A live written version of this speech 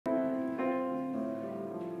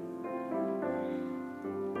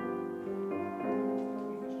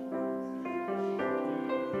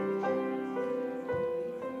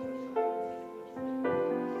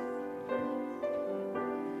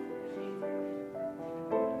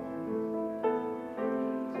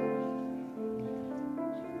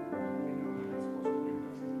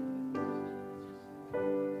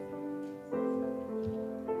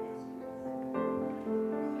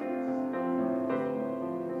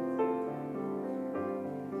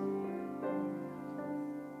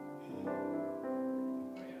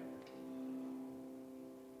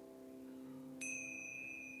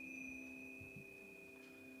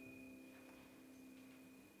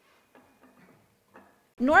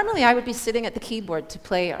Normally, I would be sitting at the keyboard to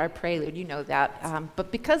play our prelude, you know that.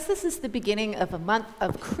 But because this is the beginning of a month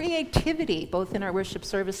of creativity, both in our worship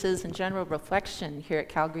services and general reflection here at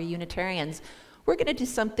Calgary Unitarians, we're going to do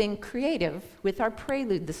something creative with our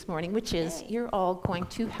prelude this morning, which is you're all going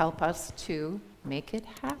to help us to make it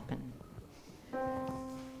happen.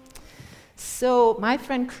 So my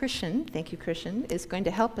friend Christian, thank you Christian, is going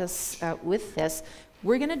to help us with this.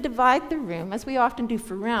 We're going to divide the room, as we often do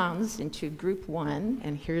for rounds, into group one,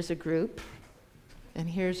 and here's a group, and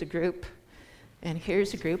here's a group, and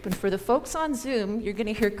here's a group. And for the folks on Zoom, you're going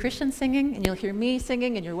to hear Christian singing, and you'll hear me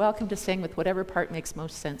singing, and you're welcome to sing with whatever part makes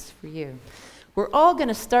most sense for you. We're all going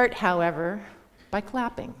to start, however, by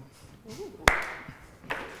clapping.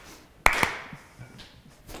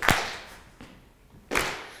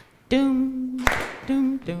 Doom,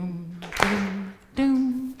 doom, doom, doom,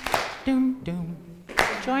 doom, doom, doom.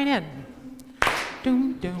 Join in.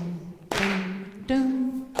 Doom, doom, doom,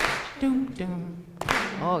 doom, doom, doom.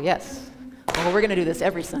 Oh, yes. Well, we're going to do this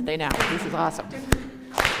every Sunday now. This is awesome.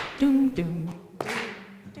 Doom, doom.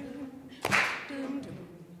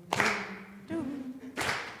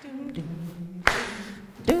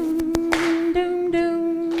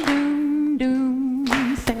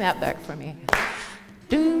 Sing that back for me.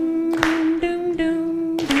 Doom, doom,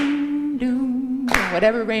 doom, doom, doom.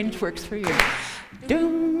 Whatever range works for you.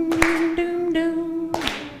 Doom, doom, doom.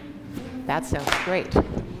 That sounds great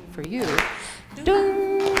for you.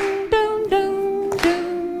 Doom, doom, doom,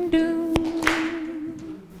 doom, doom.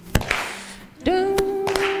 Doom,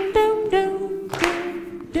 doom, doom,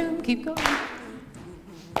 doom, doom. Keep going.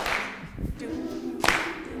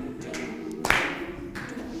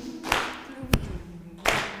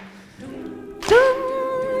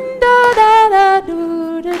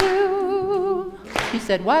 You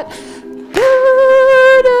said what? Do, do,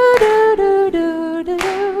 do, do, do, do, do.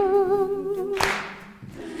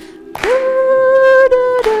 Do, do,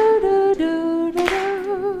 do, do, do, do.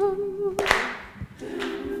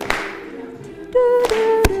 Do, do,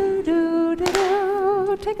 do, do, do,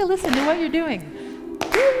 do. Take a listen to what you're doing. Do,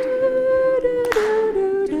 do, do, do,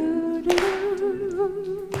 do, do, do.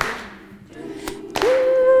 Do,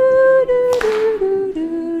 do, do, do,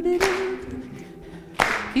 do, do.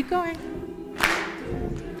 Keep going.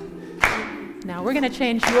 Now we're going to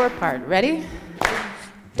change your part. Ready?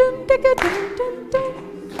 Doom digga doom doom doom.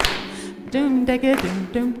 Doom digga doom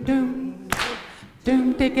doom doom.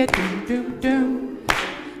 Doom digga doom doom doom.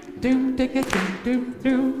 Doom digga doom doom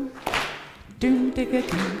doom. Doom digga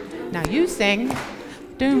doom. Now you sing.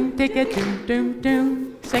 Doom digga doom doom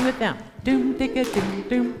doom. Sing with them. Doom digga doom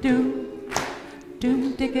doom doom.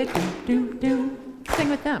 Doom digga doom doom doom. Sing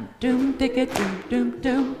with them. Doom digga doom doom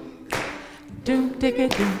doom. Doom digga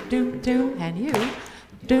doom doom doom. And you.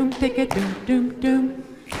 Doom digga doom doom doom.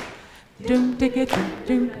 Doom digga doom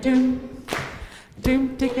doom doom.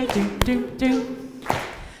 Doom digga doom doom doom.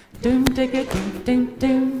 Doom digga doom doom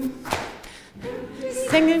doom.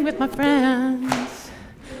 Singing with my friends.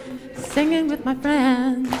 Singing with my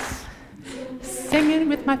friends. Singing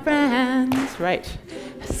with my friends. Right.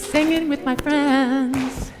 Singing with my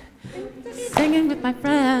friends. Singing with my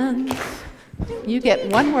friends. You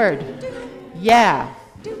get one word. Yeah.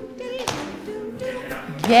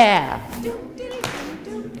 Yeah.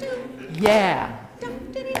 Yeah.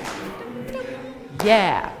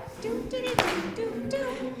 Yeah.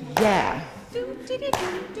 Yeah.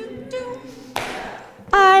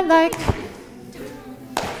 I like.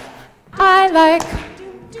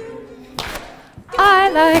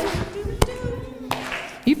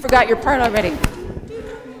 You forgot your part already.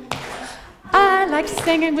 I like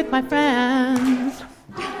singing with my friends.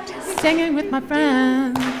 Singing with my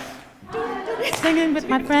friends. Singing with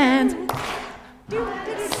my friends.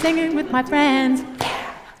 Singing with my friends.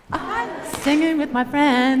 Singing with my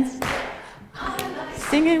friends.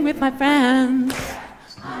 Singing with my friends.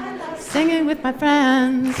 Singing with my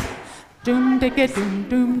friends. Doom digga doom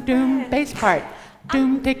doom doom. Bass part.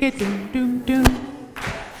 Doom digga doom doom doom.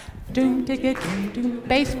 Doom digga doom doom.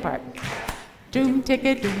 Bass part. Doom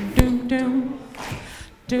digga doom doom doom.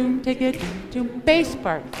 Doom digga doom doom. Bass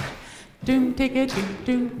part. Doom digga doom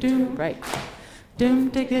doom doom. Right.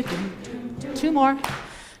 Doom digga doom doom. Two more.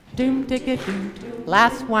 Doom digga doom doom.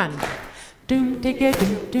 Last one. Doom digga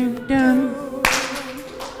doom doom doom.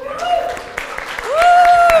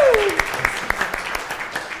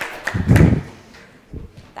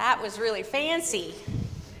 That was really fancy.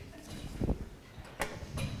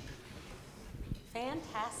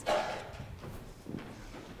 Fantastic.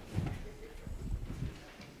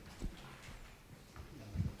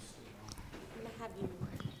 I'm going to have you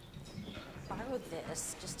borrow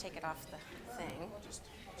this. Just take it off the thing.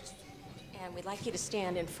 And we'd like you to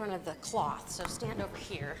stand in front of the cloth, so stand over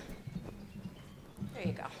here. There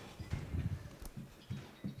you go.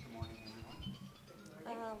 Good morning,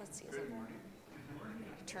 everyone. Let's see. Good morning.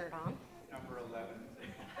 Turn it on. Number 11.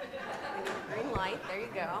 We need a green light. There you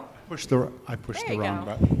go. I pushed There the you wrong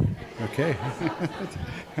go. button. Okay.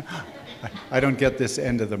 I don't get this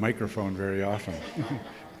end of the microphone very often.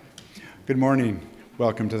 Good morning.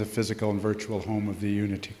 Welcome to the physical and virtual home of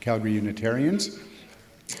the Calgary Unitarians.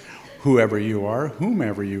 Whoever you are,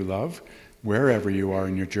 whomever you love, wherever you are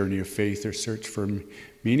in your journey of faith or search for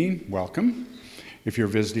meaning, welcome. If you're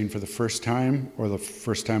visiting for the first time or the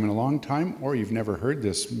first time in a long time, or you've never heard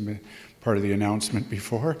this part of the announcement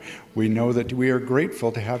before, we know that we are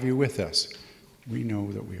grateful to have you with us. We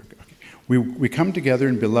know that we are. Okay. We come together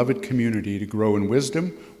in beloved community to grow in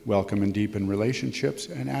wisdom, welcome and deepen relationships,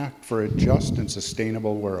 and act for a just and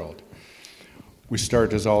sustainable world. We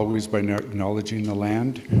start, as always, by acknowledging the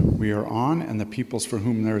land we are on and the peoples for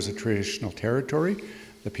whom there is a traditional territory,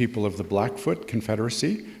 the people of the Blackfoot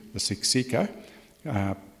Confederacy, the Siksika,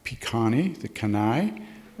 Piikani, the Kainai,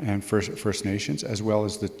 and First Nations, as well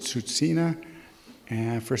as the Tsuut'ina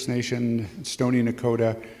First Nation, Stoney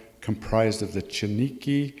Nakoda, comprised of the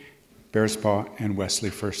Chiniki, Bearspaw, and Wesley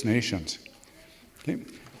First Nations. Okay.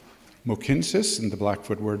 Mohkinstsis, and the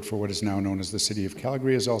Blackfoot word for what is now known as the City of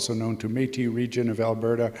Calgary, is also known to Métis Region of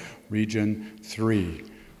Alberta, Region 3. It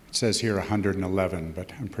says here 111,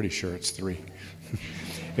 but I'm pretty sure it's 3.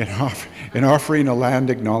 In offering a land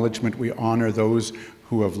acknowledgement, we honor those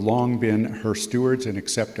who have long been her stewards and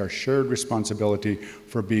accept our shared responsibility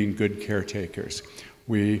for being good caretakers.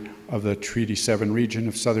 We, of the Treaty 7 region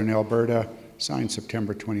of southern Alberta, signed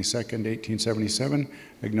September 22nd, 1877,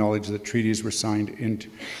 acknowledge that treaties were signed into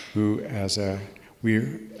as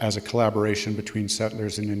a collaboration between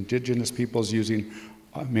settlers and Indigenous peoples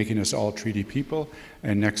making us all treaty people.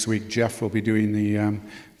 And next week, Jeff will be doing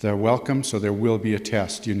the welcome, so there will be a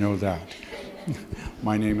test, you know that.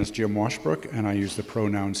 My name is Jim Washbrook, and I use the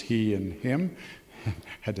pronouns he and him.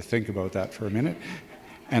 Had to think about that for a minute.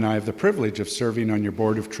 And I have the privilege of serving on your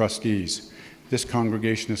board of trustees. This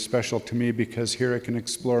congregation is special to me because here I can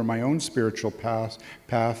explore my own spiritual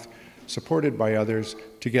path, supported by others,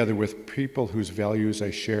 together with people whose values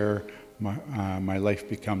I share. My life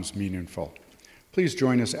becomes meaningful. Please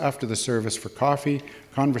join us after the service for coffee,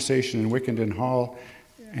 conversation in Wickenden Hall,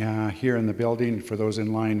 here in the building. For those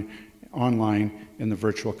online in the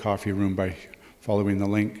virtual coffee room by following the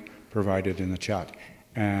link provided in the chat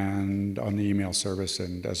and on the email service,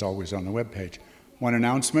 and as always on the webpage. One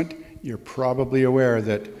announcement, you're probably aware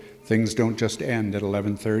that things don't just end at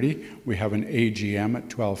 11:30. We have an AGM at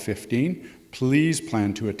 12:15. Please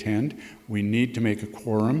plan to attend. We need to make a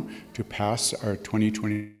quorum to pass our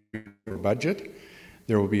 2020 budget.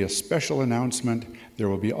 There will be a special announcement. There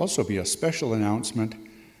will also be a special announcement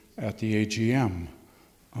at the AGM.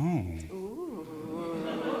 Oh.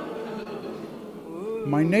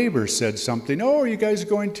 My neighbor said something. Oh, are you guys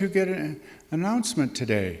going to get an announcement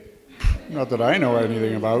today? Not that I know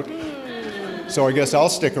anything about. So I guess I'll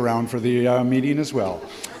stick around for the meeting as well.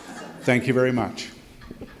 Thank you very much.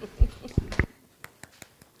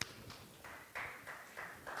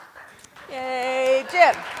 Yay,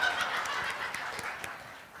 Jim.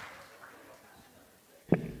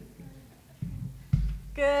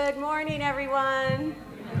 Good morning, everyone.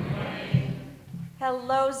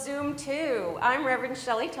 Hello, Zoom 2. I'm Reverend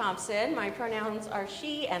Shelley Thompson. My pronouns are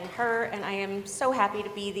she and her, and I am so happy to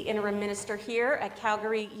be the interim minister here at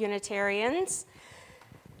Calgary Unitarians.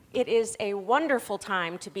 It is a wonderful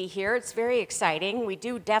time to be here. It's very exciting. We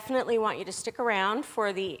do definitely want you to stick around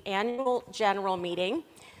for the annual general meeting.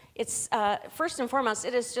 It's, first and foremost,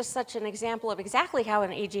 it is just such an example of exactly how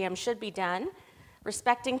an AGM should be done.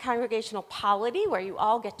 Respecting congregational polity, where you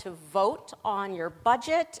all get to vote on your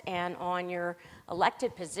budget and on your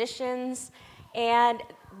elected positions. And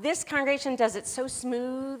this congregation does it so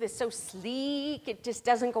smooth, it's so sleek, it just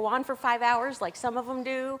doesn't go on for 5 hours like some of them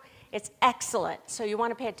do. It's excellent. So you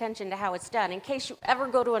want to pay attention to how it's done in case you ever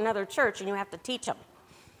go to another church and you have to teach them,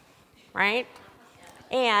 right?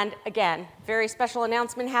 And again, very special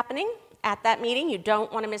announcement happening at that meeting. You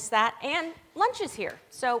don't want to miss that. And lunch is here.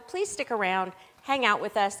 So please stick around, hang out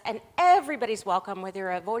with us, and everybody's welcome, whether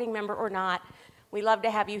you're a voting member or not. We love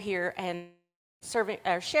to have you here and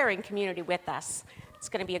sharing community with us. It's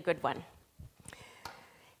going to be a good one.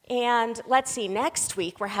 And let's see, next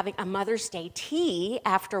week we're having a Mother's Day tea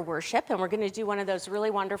after worship, and we're going to do one of those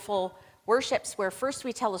really wonderful worships where first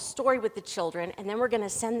we tell a story with the children, and then we're going to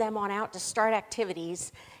send them on out to start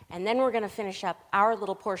activities, and then we're going to finish up our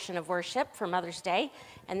little portion of worship for Mother's Day,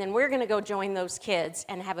 and then we're going to go join those kids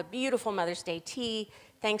and have a beautiful Mother's Day tea,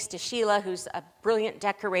 thanks to Sheila, who's a brilliant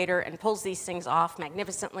decorator and pulls these things off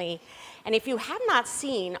magnificently. And if you have not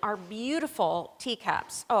seen our beautiful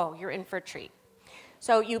teacups, oh, you're in for a treat.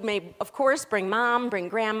 So you may, of course, bring mom, bring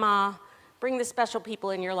grandma, bring the special people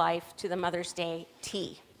in your life to the Mother's Day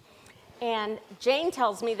tea. And Jane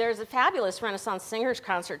tells me there's a fabulous Renaissance Singers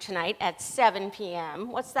concert tonight at 7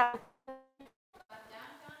 p.m. What's that? Downtown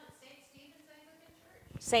at St. Stephen's Anglican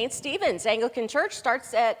Church. St. Stephen's Anglican Church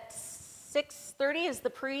starts at 6:30 is the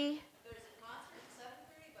pre... There's a concert at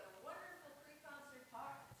 7:30, but a wonderful pre-concert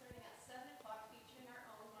talk starting at 7 o'clock featuring our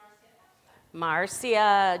own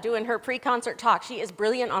Marcia doing her pre-concert talk. She is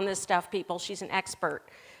brilliant on this stuff, people. She's an expert.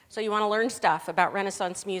 So you want to learn stuff about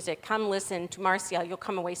Renaissance music, come listen to Marcia. You'll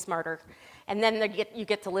come away smarter. And then you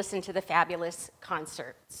get to listen to the fabulous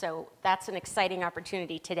concert. So that's an exciting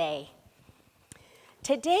opportunity today.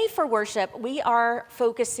 Today for worship, we are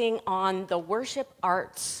focusing on the worship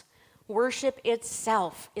arts. Worship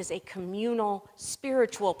itself is a communal,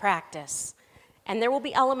 spiritual practice. And there will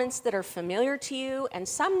be elements that are familiar to you and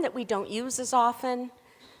some that we don't use as often.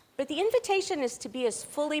 But the invitation is to be as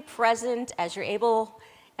fully present as you're able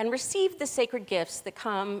and receive the sacred gifts that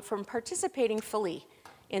come from participating fully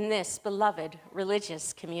in this beloved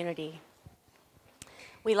religious community.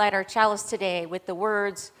 We light our chalice today with the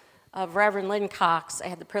words of Reverend Lynn Cox. I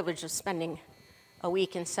had the privilege of spending a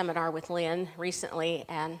week in seminar with Lynn recently,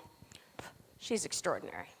 and she's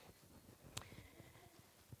extraordinary.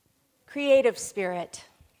 Creative Spirit,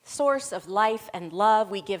 source of life and love,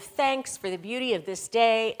 we give thanks for the beauty of this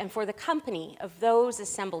day and for the company of those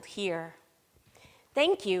assembled here.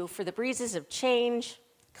 Thank you for the breezes of change,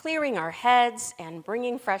 clearing our heads and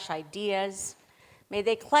bringing fresh ideas. May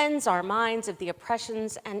they cleanse our minds of the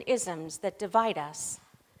oppressions and isms that divide us.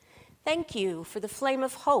 Thank you for the flame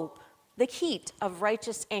of hope, the heat of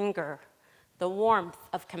righteous anger, the warmth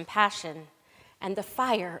of compassion, and the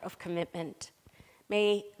fire of commitment.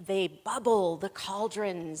 May they bubble the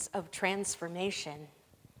cauldrons of transformation.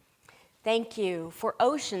 Thank you for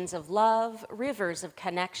oceans of love, rivers of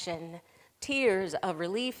connection, tears of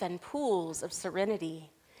relief, and pools of serenity.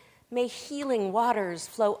 May healing waters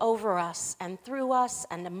flow over us and through us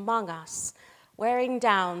and among us, wearing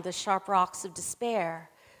down the sharp rocks of despair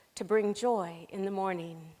to bring joy in the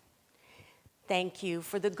morning. Thank you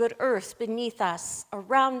for the good earth beneath us,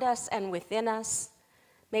 around us, and within us.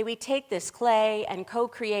 May we take this clay and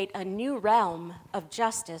co-create a new realm of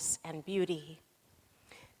justice and beauty.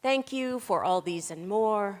 Thank you for all these and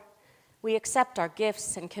more. We accept our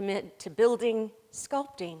gifts and commit to building,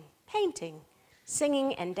 sculpting, painting,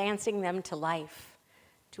 singing, and dancing them to life,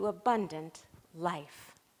 to abundant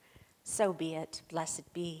life. So be it,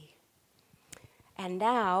 blessed be. And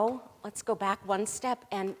now, let's go back one step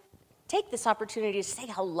and take this opportunity to say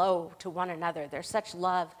hello to one another. There's such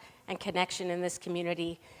love and connection in this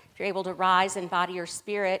community. If you're able to rise and embody your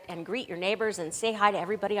spirit and greet your neighbors and say hi to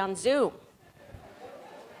everybody on Zoom.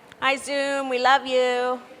 Hi, Zoom, we love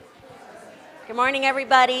you. Good morning,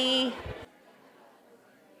 everybody.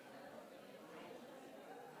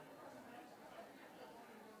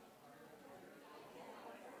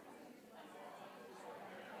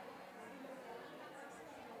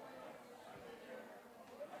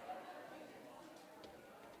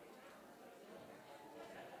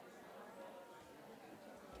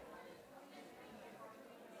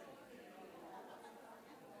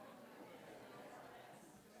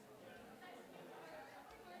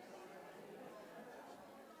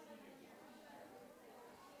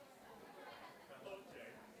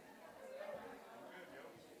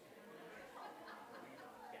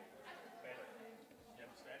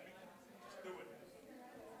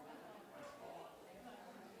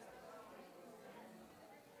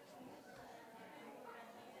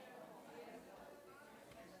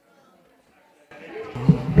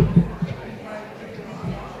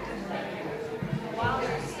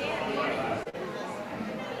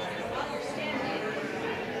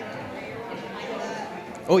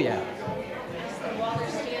 Oh, yeah.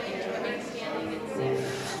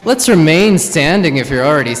 Let's remain standing if you're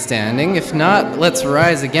already standing. If not, let's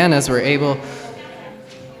rise again as we're able.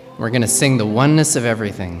 We're going to sing the oneness of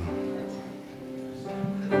everything.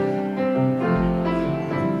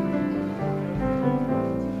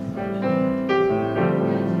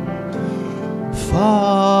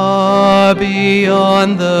 Far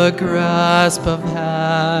beyond the grasp of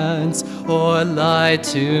hands, for light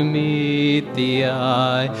to meet the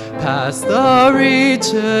eye, past the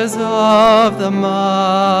reaches of the mind.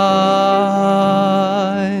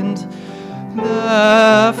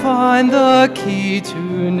 There find the key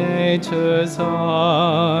to nature's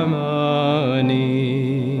harmony,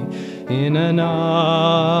 in an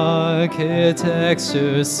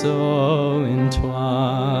architecture so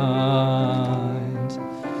entwined.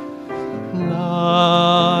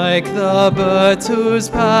 Like the birds whose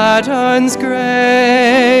patterns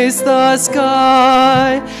grace the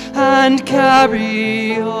sky and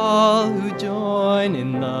carry all who join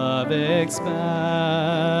in love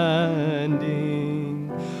expanding,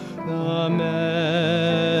 the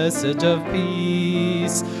message of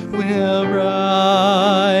peace will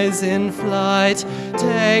rise in flight,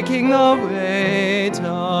 taking the weight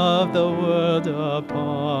of the world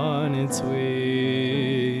upon its wings,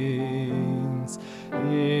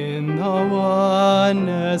 in the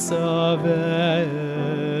oneness of everything.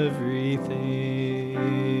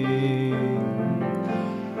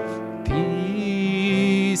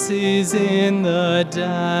 Peace is in the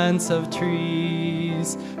dance of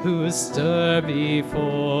trees, who stir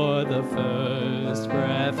before the first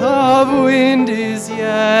breath of wind is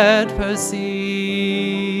yet perceived.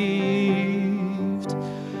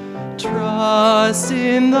 Trust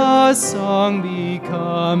in the song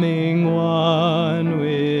becoming one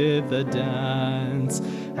with the dance,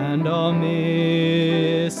 and all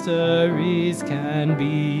mysteries can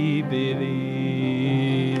be believed.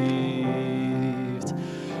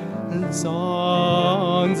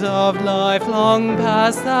 Songs of life long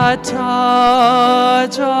past that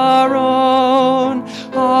touch our own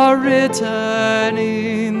are written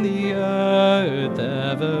in the earth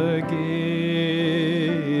ever giving,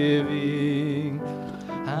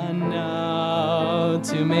 and now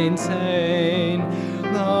to maintain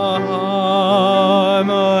the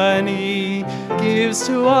harmony gives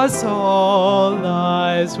to us all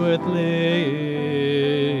lives worth living,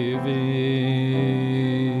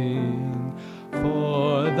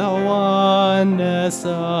 for the oneness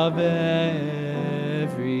of everything.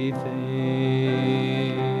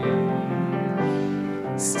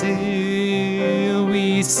 Still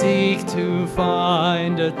we seek to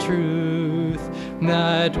find a truth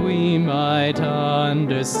that we might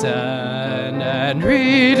understand and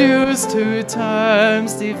reduce to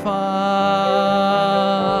terms defined.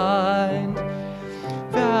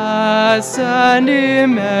 Vast and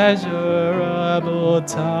immeasurable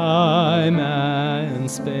time and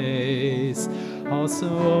space, also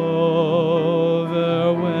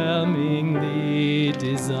overwhelmingly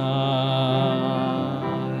designed.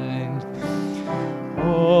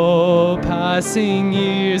 Oh, passing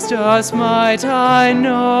years, just might I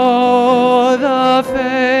know the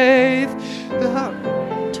faith that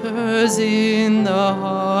enters in the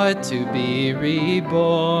heart to be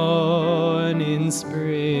reborn in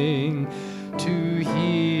spring, to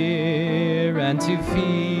hear and to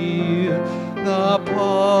feel the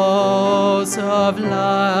pulse of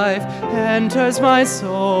life enters my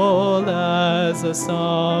soul as a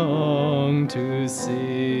song to sing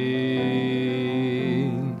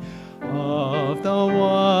of the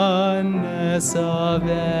oneness of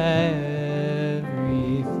everything.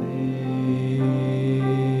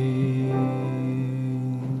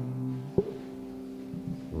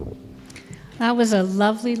 That was a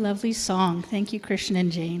lovely, lovely song. Thank you, Christian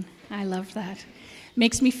and Jane. I love that.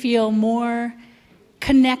 Makes me feel more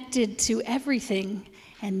connected to everything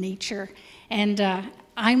and nature. And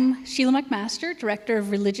I'm Sheila McMaster, Director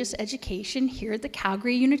of Religious Education here at the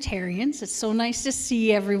Calgary Unitarians. It's so nice to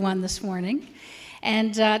see everyone this morning.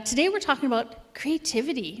 And today we're talking about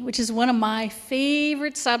creativity, which is one of my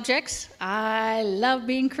favorite subjects. I love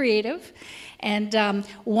being creative. And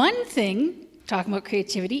one thing, talking about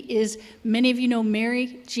creativity, is many of you know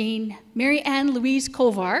Mary Ann Louise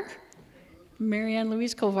Kovar. Mary Ann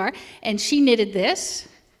Louise Kovar, and she knitted this.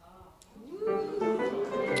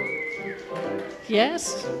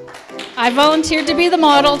 Yes, I volunteered to be the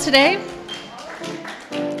model today.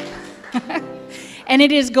 And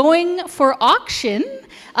it is going for auction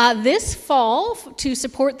this fall to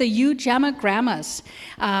support the Ujamagrammas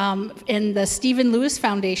in the Stephen Lewis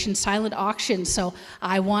Foundation silent auction. So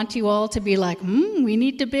I want you all to be like, we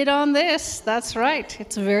need to bid on this. That's right.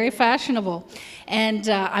 It's very fashionable. And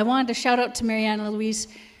I wanted to shout out to Mariana Louise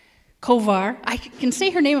Kovar. I can say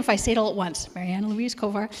her name if I say it all at once. Mariana Louise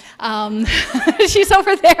Kovar. She's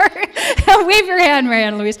over there. Wave your hand,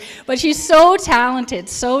 Mariana Louise. But she's so talented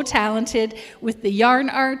with the yarn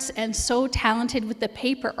arts and so talented with the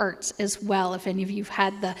paper arts as well, if any of you have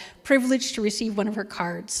had the privilege to receive one of her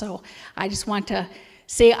cards. So I just want to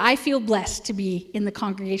Say, I feel blessed to be in the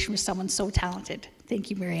congregation with someone so talented. Thank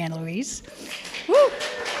you, Mary Ann Louise. Woo.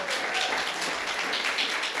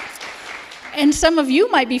 And some of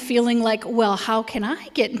you might be feeling like, well, how can I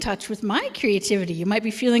get in touch with my creativity? You might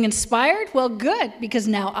be feeling inspired. Well, good, because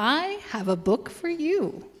now I have a book for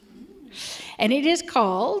you. And it is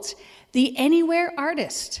called The Anywhere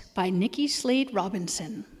Artist by Nikki Slade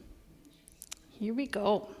Robinson. Here we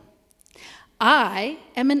go. I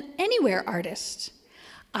am an anywhere artist.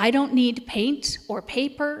 I don't need paint or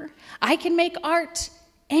paper. I can make art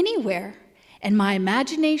anywhere, and my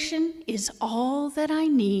imagination is all that I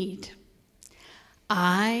need.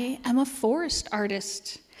 I am a forest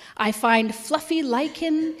artist. I find fluffy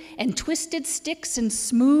lichen and twisted sticks and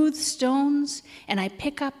smooth stones, and I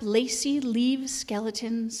pick up lacy leaf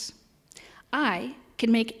skeletons. I can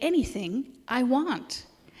make anything I want.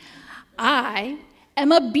 I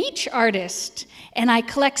am a beach artist, and I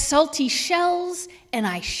collect salty shells, and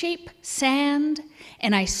I shape sand,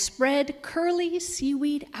 and I spread curly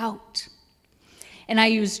seaweed out. And I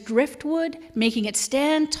use driftwood, making it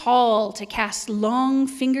stand tall to cast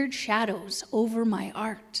long-fingered shadows over my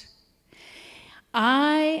art.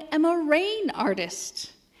 I am a rain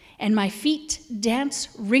artist, and my feet dance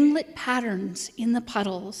ringlet patterns in the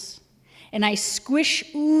puddles. And I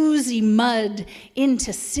squish oozy mud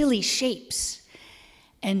into silly shapes.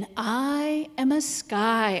 And I am a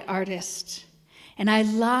sky artist, and I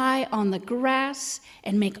lie on the grass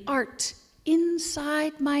and make art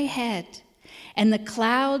inside my head. And the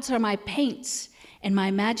clouds are my paints, and my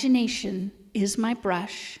imagination is my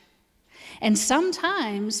brush. And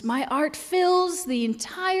sometimes my art fills the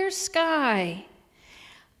entire sky.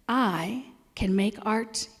 I can make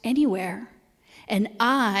art anywhere, and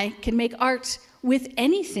I can make art with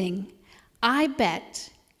anything. I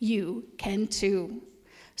bet you can too.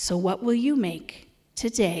 So what will you make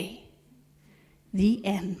today? The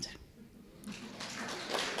end.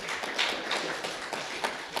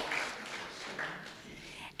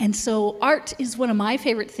 And so art is one of my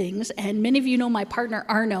favorite things, and many of you know my partner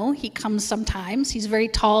Arno. He comes sometimes. He's very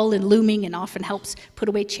tall and looming and often helps put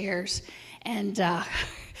away chairs. And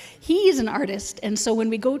he is an artist, and so when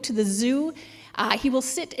we go to the zoo, he will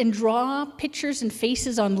sit and draw pictures and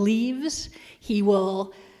faces on leaves.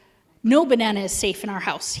 No banana is safe in our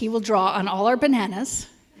house. He will draw on all our bananas.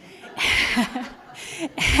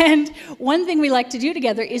 And one thing we like to do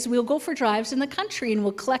together is we'll go for drives in the country, and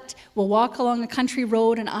we'll walk along a country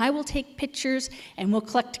road, and I will take pictures, and we'll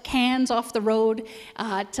collect cans off the road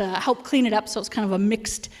to help clean it up, so it's kind of a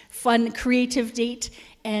mixed, fun, creative date.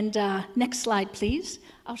 And next slide, please.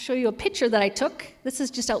 I'll show you a picture that I took. This is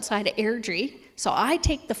just outside of Airdrie. So I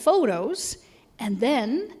take the photos, and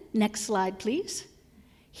then, next slide, please,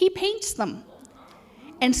 he paints them.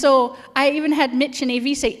 And so I even had Mitch and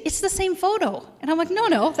AV say, it's the same photo. And I'm like,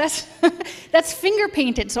 no, that's, that's finger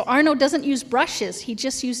painted. So Arno doesn't use brushes, he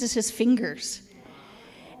just uses his fingers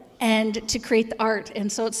and to create the art.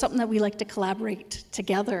 And so it's something that we like to collaborate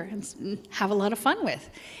together and have a lot of fun with.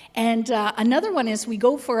 And another one is we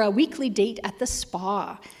go for a weekly date at the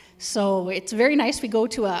spa. So it's very nice. We go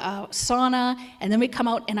to a sauna, and then we come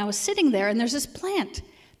out, and I was sitting there, and there's this plant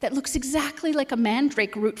that looks exactly like a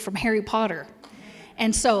mandrake root from Harry Potter.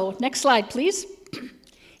 And so, next slide, please.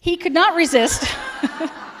 He could not resist.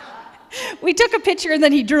 We took a picture, and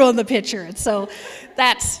then he drew on the picture. And so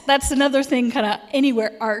that's another thing, kind of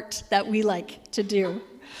anywhere art that we like to do.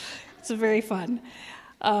 It's very fun.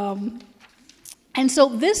 And so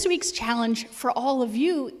this week's challenge for all of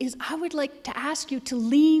you is I would like to ask you to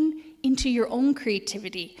lean into your own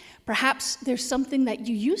creativity. Perhaps there's something that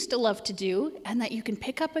you used to love to do and that you can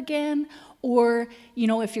pick up again. Or,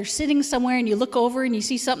 if you're sitting somewhere and you look over and you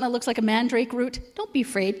see something that looks like a mandrake root, don't be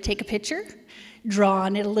afraid. Take a picture, draw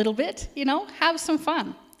on it a little bit, have some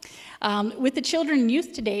fun. With the children and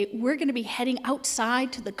youth today, we're going to be heading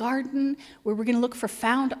outside to the garden where we're going to look for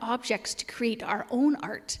found objects to create our own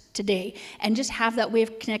art today and just have that way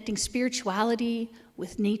of connecting spirituality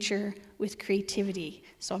with nature, with creativity.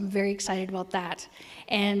 So I'm very excited about that.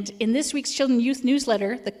 And in this week's Children and Youth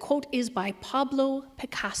newsletter, the quote is by Pablo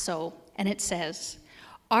Picasso, and it says,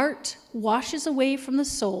 "Art washes away from the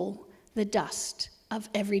soul the dust of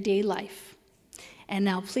everyday life." And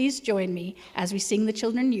now please join me as we sing the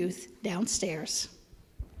Children and Youth downstairs.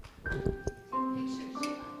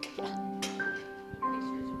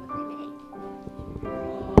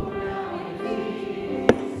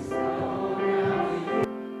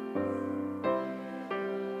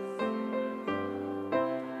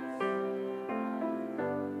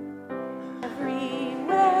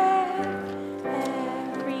 Everywhere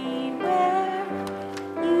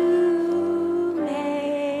you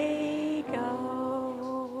may go.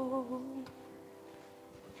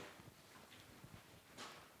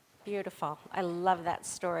 beautiful. I love that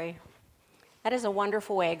story. That is a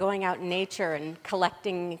wonderful way, going out in nature and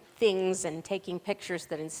collecting things and taking pictures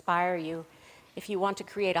that inspire you. If you want to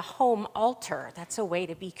create a home altar, that's a way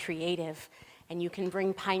to be creative. And you can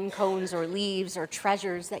bring pine cones or leaves or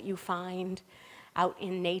treasures that you find out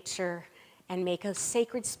in nature and make a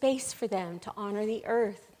sacred space for them to honor the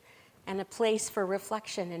earth, and a place for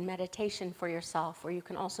reflection and meditation for yourself, where you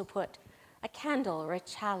can also put a candle or a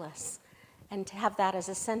chalice and to have that as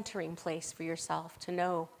a centering place for yourself, to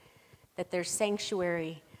know that there's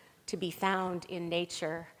sanctuary to be found in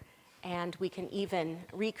nature, and we can even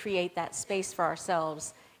recreate that space for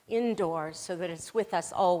ourselves indoors so that it's with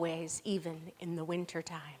us always, even in the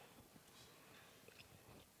wintertime.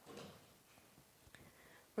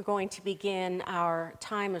 We're going to begin our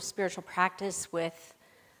time of spiritual practice with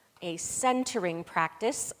a centering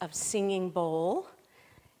practice of singing bowl,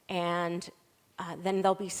 and then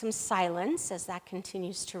there'll be some silence as that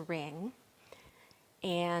continues to ring.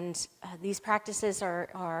 And these practices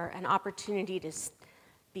are an opportunity to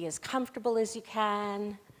be as comfortable as you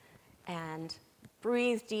can and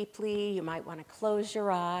breathe deeply. You might want to close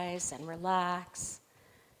your eyes and relax.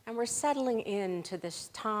 And we're settling into this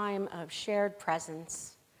time of shared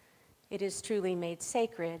presence. It is truly made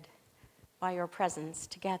sacred by your presence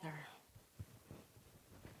together.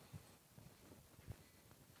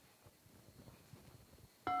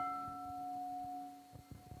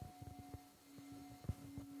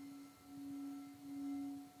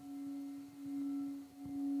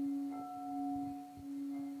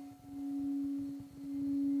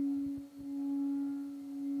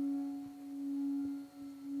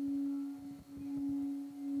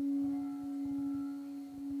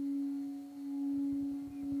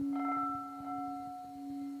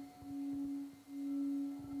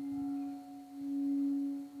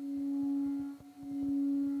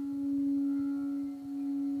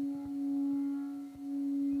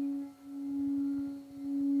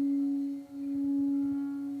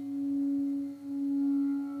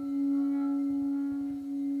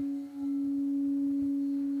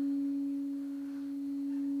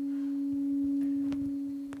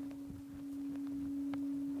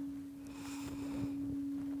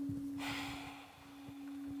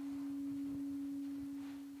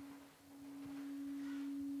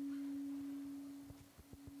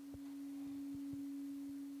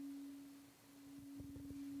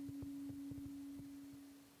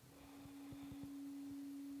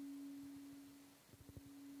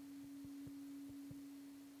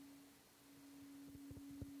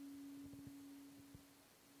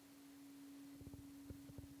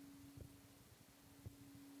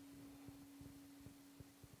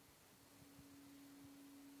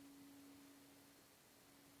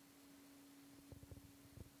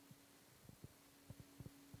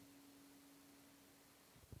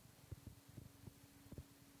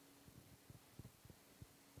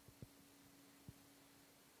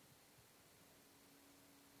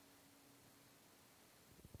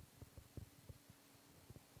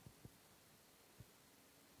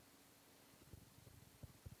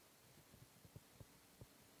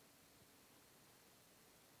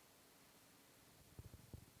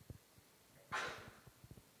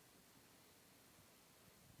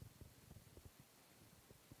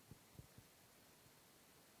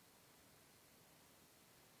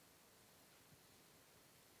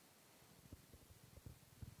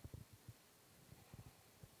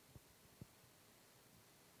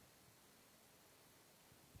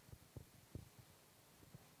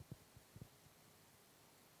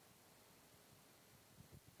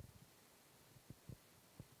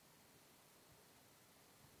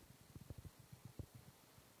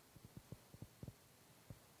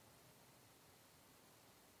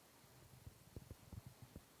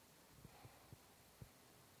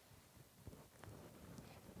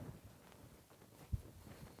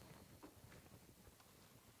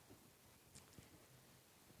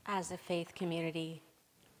 As a faith community,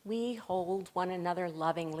 we hold one another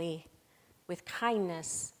lovingly with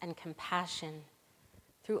kindness and compassion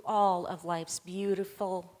through all of life's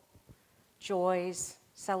beautiful joys,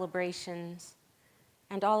 celebrations,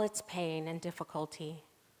 and all its pain and difficulty.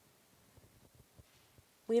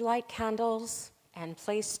 We light candles and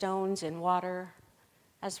place stones in water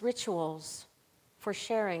as rituals for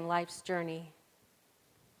sharing life's journey.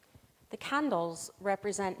 The candles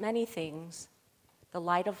represent many things: the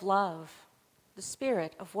light of love, the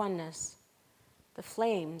spirit of oneness, the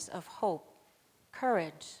flames of hope,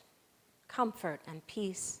 courage, comfort and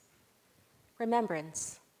peace,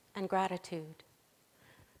 remembrance and gratitude.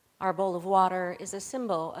 Our bowl of water is a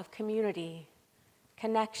symbol of community,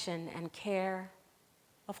 connection and care,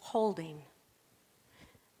 of holding.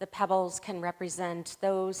 The pebbles can represent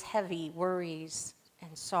those heavy worries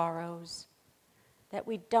and sorrows that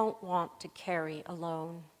we don't want to carry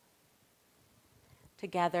alone.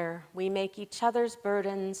 Together, we make each other's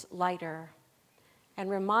burdens lighter and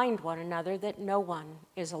remind one another that no one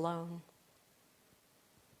is alone.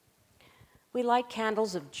 We light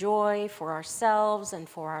candles of joy for ourselves and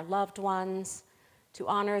for our loved ones to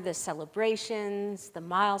honor the celebrations, the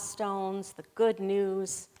milestones, the good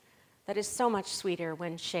news that is so much sweeter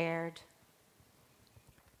when shared.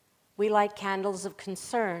 We light candles of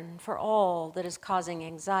concern for all that is causing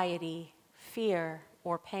anxiety, fear,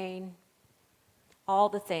 or pain, all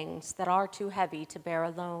the things that are too heavy to bear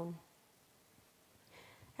alone.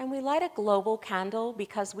 And we light a global candle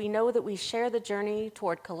because we know that we share the journey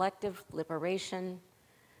toward collective liberation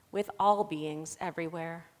with all beings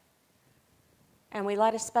everywhere. And we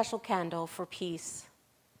light a special candle for peace.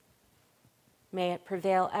 May it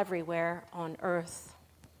prevail everywhere on earth.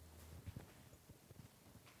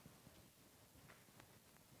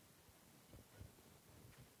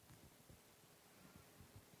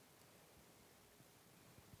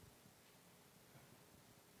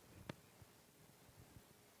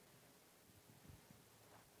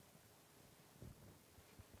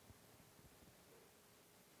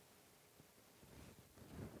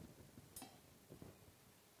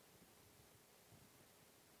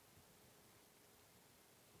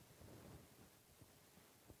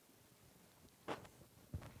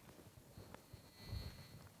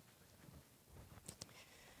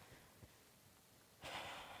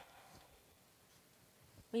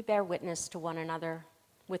 We bear witness to one another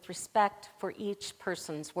with respect for each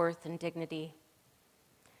person's worth and dignity.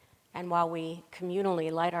 And while we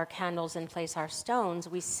communally light our candles and place our stones,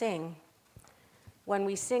 we sing. When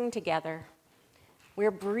we sing together, we're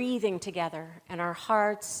breathing together, and our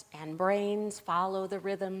hearts and brains follow the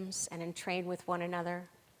rhythms and entrain with one another.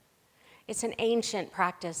 It's an ancient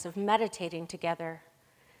practice of meditating together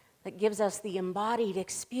that gives us the embodied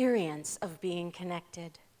experience of being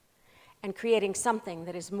connected and creating something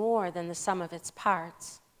that is more than the sum of its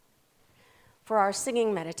parts. For our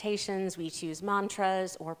singing meditations, we choose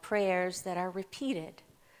mantras or prayers that are repeated,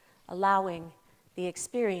 allowing the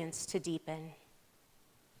experience to deepen.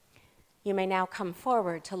 You may now come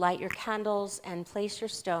forward to light your candles and place your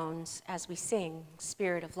stones as we sing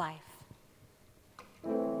Spirit of Life.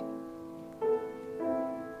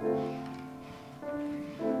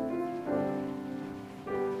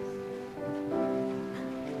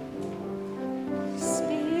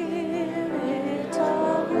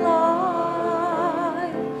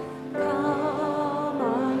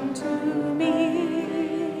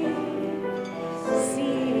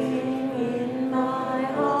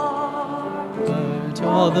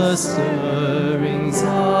 All the stirrings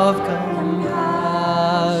of compassion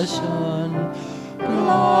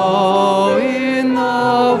blow in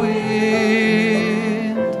the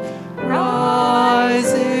wind,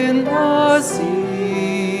 rise in the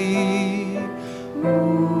sea,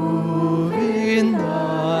 move in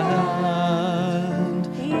the hand,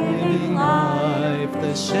 giving life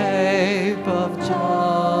the shape of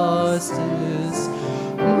justice,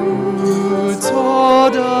 move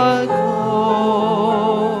toward a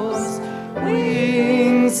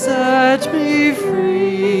set me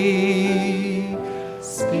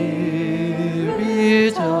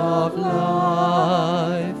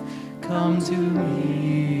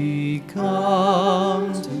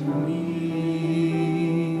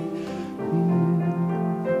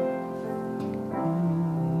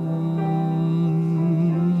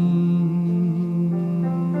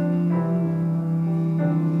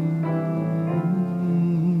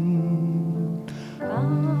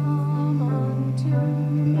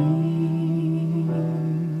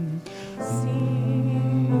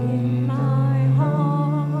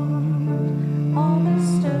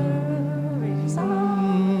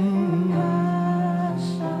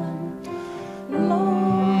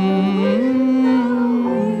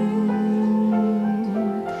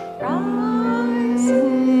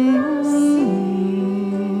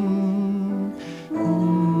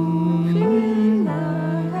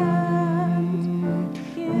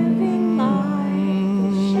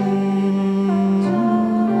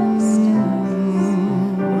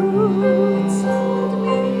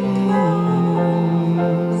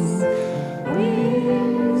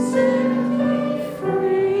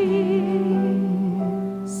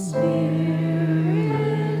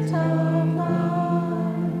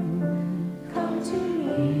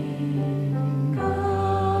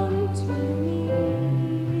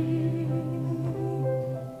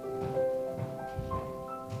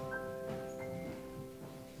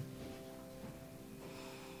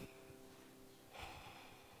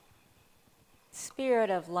Spirit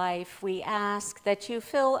of life, we ask that you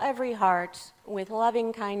fill every heart with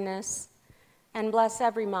loving kindness and bless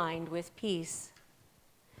every mind with peace.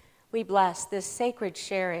 We bless this sacred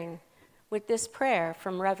sharing with this prayer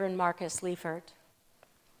from Reverend Marcus Liefert.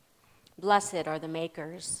 Blessed are the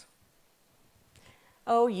makers.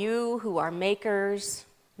 O you who are makers,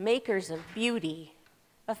 makers of beauty,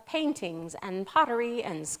 of paintings and pottery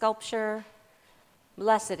and sculpture,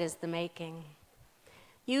 blessed is the making.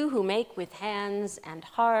 You who make with hands and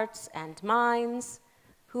hearts and minds,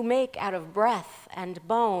 who make out of breath and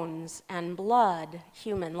bones and blood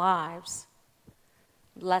human lives,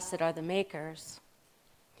 blessed are the makers.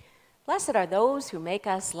 Blessed are those who make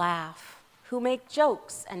us laugh, who make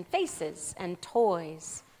jokes and faces and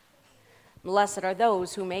toys. Blessed are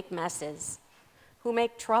those who make messes, who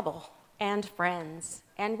make trouble and friends,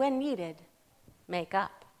 and when needed, make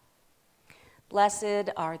up.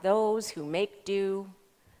 Blessed are those who make do,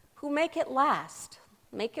 who make it last,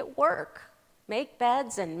 make it work, make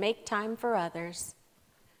beds and make time for others.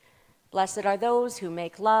 Blessed are those who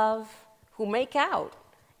make love, who make out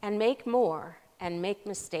and make more and make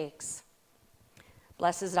mistakes.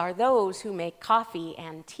 Blessed are those who make coffee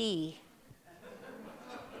and tea,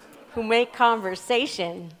 who make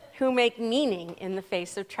conversation, who make meaning in the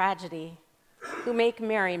face of tragedy, who make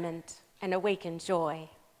merriment and awaken joy.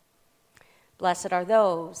 Blessed are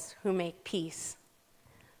those who make peace,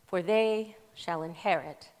 for they shall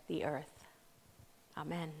inherit the earth.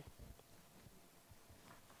 Amen.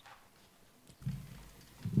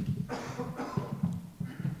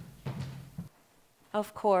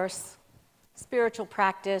 Of course, spiritual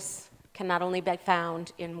practice can not only be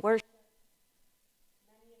found in worship.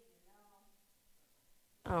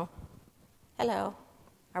 Oh, hello.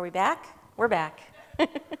 Are we back? We're back.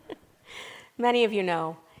 Many of you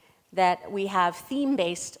know that we have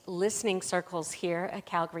theme-based listening circles here at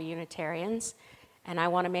Calgary Unitarians, and I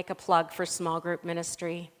want to make a plug for small group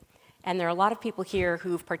ministry. And there are a lot of people here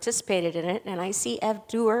who've participated in it, and I see Ev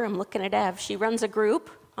Dewar. I'm looking at Ev. She runs a group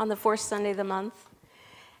on the fourth Sunday of the month,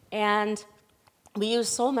 and we use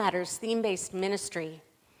Soul Matters theme-based ministry.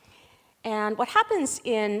 And what happens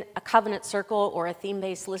in a covenant circle or a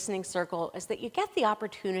theme-based listening circle is that you get the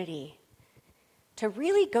opportunity to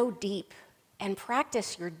really go deep and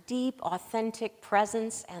practice your deep, authentic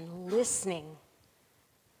presence and listening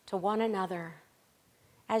to one another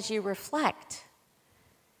as you reflect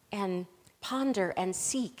and ponder and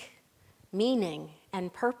seek meaning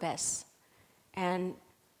and purpose and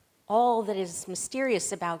all that is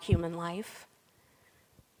mysterious about human life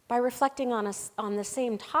by reflecting on the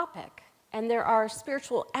same topic. And there are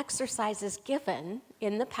spiritual exercises given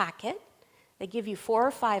in the packet. They give you 4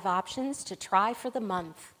 or 5 options to try for the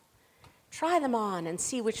month. Try them on and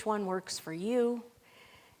see which one works for you.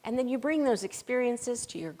 And then you bring those experiences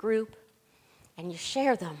to your group and you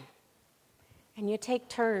share them. And you take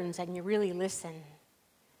turns and you really listen.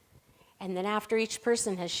 And then after each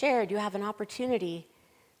person has shared, you have an opportunity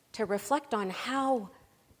to reflect on how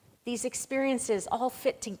these experiences all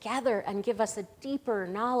fit together and give us a deeper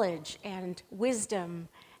knowledge and wisdom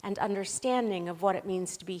and understanding of what it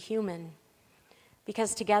means to be human.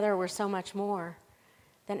 Because together we're so much more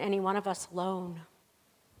than any one of us alone.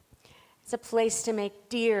 It's a place to make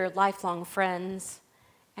dear, lifelong friends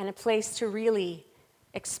and a place to really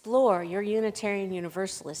explore your Unitarian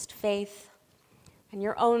Universalist faith and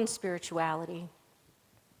your own spirituality.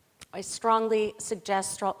 I strongly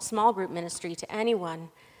suggest small group ministry to anyone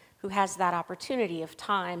who has that opportunity of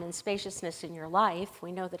time and spaciousness in your life.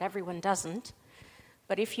 We know that everyone doesn't,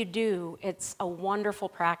 but if you do, it's a wonderful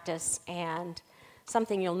practice and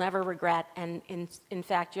something you'll never regret, and in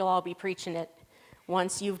fact, you'll all be preaching it.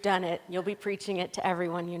 Once you've done it, you'll be preaching it to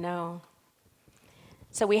everyone you know.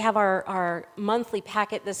 So we have our monthly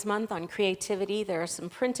packet this month on creativity. There are some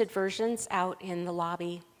printed versions out in the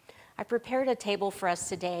lobby. I prepared a table for us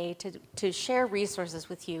today to share resources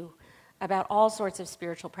with you about all sorts of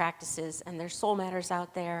spiritual practices, and there's Soul Matters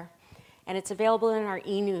out there. And it's available in our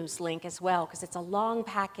e-news link as well, because it's a long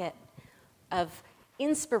packet of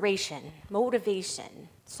inspiration, motivation,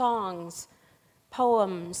 songs,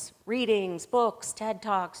 poems, readings, books, TED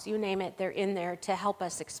Talks, you name it, they're in there to help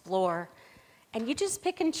us explore. And you just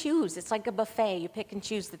pick and choose. It's like a buffet. You pick and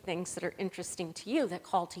choose the things that are interesting to you, that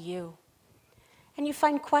call to you. And you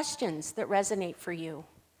find questions that resonate for you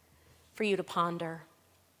to ponder.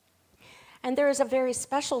 And there is a very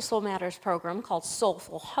special Soul Matters program called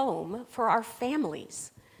Soulful Home for our families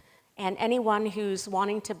and anyone who's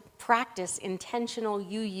wanting to practice intentional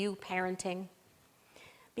UU parenting.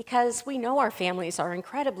 Because we know our families are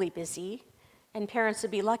incredibly busy, and parents would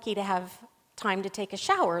be lucky to have time to take a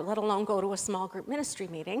shower, let alone go to a small group ministry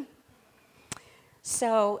meeting.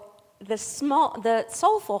 So the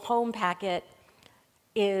Soulful Home Packet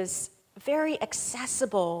is very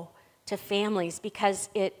accessible to families because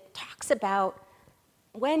it talks about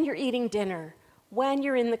when you're eating dinner, when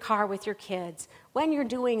you're in the car with your kids, when you're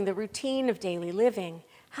doing the routine of daily living,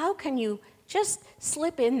 how can you just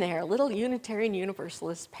slip in there a little Unitarian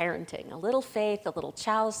Universalist parenting, a little faith, a little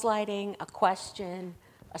chalice lighting, a question,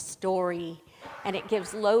 a story, and it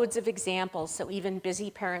gives loads of examples so even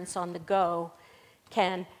busy parents on the go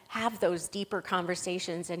can have those deeper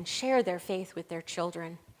conversations and share their faith with their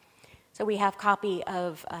children. So we have a copy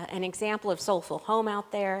of an example of Soulful Home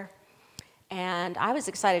out there, and I was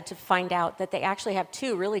excited to find out that they actually have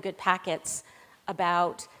 2 really good packets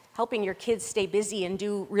about helping your kids stay busy and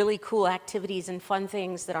do really cool activities and fun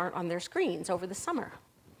things that aren't on their screens over the summer.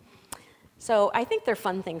 So I think they're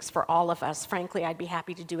fun things for all of us. Frankly, I'd be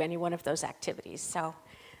happy to do any one of those activities. So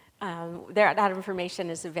that information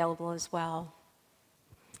is available as well.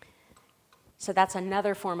 So that's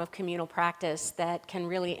another form of communal practice that can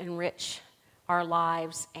really enrich our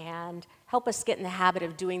lives and help us get in the habit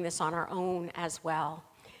of doing this on our own as well.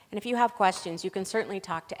 And if you have questions, you can certainly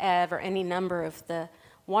talk to Ev or any number of the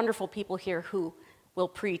wonderful people here who will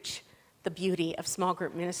preach the beauty of small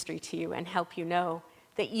group ministry to you and help you know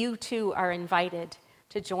that you too are invited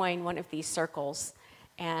to join one of these circles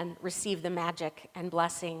and receive the magic and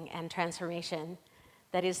blessing and transformation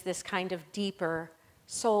that is this kind of deeper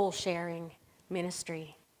soul-sharing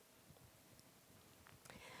ministry.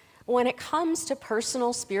 When it comes to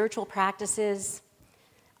personal spiritual practices,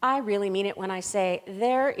 I really mean it when I say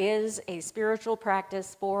there is a spiritual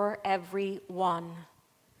practice for everyone.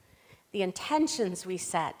 The intentions we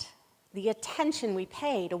set, the attention we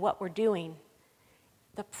pay to what we're doing,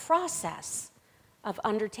 the process of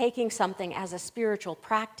undertaking something as a spiritual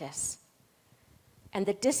practice, and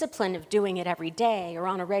the discipline of doing it every day or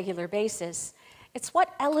on a regular basis, it's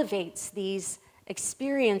what elevates these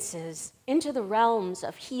experiences into the realms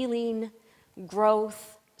of healing,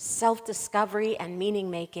 growth, self-discovery, and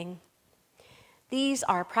meaning-making. These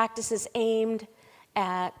are practices aimed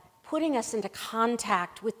at putting us into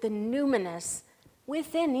contact with the numinous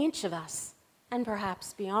within each of us, and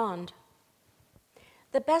perhaps beyond.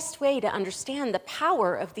 The best way to understand the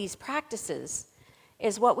power of these practices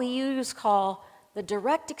is what we call the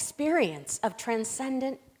direct experience of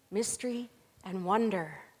transcendent mystery and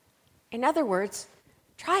wonder. In other words,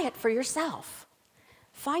 try it for yourself.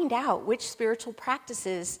 Find out which spiritual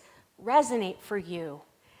practices resonate for you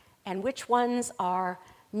and which ones are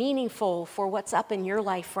meaningful for what's up in your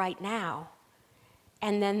life right now.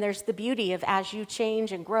 And then there's the beauty of as you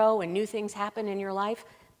change and grow and new things happen in your life,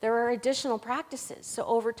 there are additional practices. So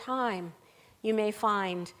over time, you may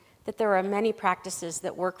find that there are many practices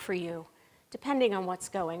that work for you, depending on what's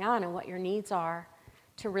going on and what your needs are,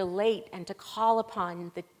 to relate and to call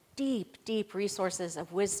upon the deep, deep resources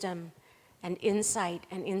of wisdom and insight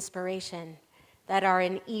and inspiration that are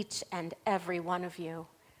in each and every one of you.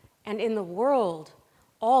 And in the world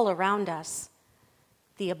all around us,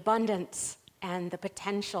 the abundance and the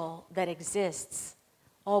potential that exists,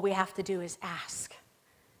 all we have to do is ask.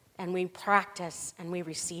 And we practice and we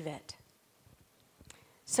receive it.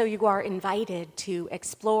 So you are invited to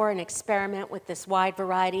explore and experiment with this wide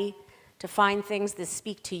variety, to find things that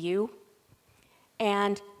speak to you.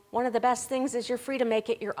 And one of the best things is you're free to make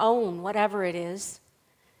it your own, whatever it is.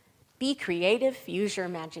 Be creative, use your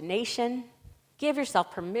imagination, give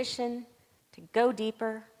yourself permission to go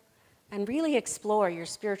deeper, and really explore your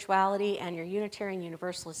spirituality and your Unitarian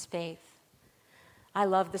Universalist faith. I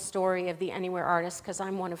love the story of the Anywhere artist because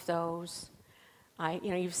I'm one of those.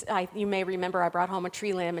 You may remember I brought home a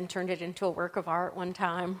tree limb and turned it into a work of art one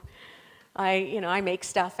time. I make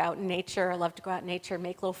stuff out in nature. I love to go out in nature and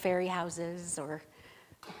make little fairy houses or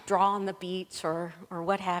draw on the beach or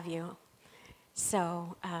what have you.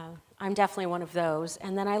 So I'm definitely one of those.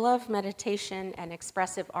 And then I love meditation and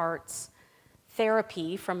expressive arts,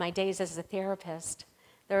 therapy from my days as a therapist.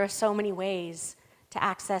 There are so many ways to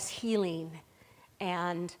access healing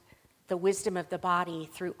and the wisdom of the body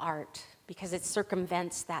through art because it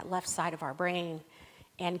circumvents that left side of our brain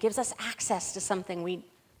and gives us access to something we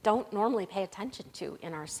don't normally pay attention to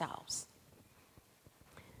in ourselves.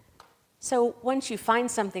 So once you find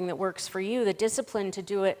something that works for you, the discipline to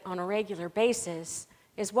do it on a regular basis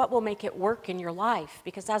is what will make it work in your life,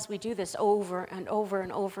 because as we do this over and over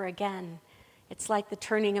and over again, it's like the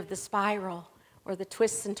turning of the spiral or the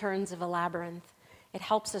twists and turns of a labyrinth. It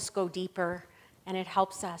helps us go deeper, and it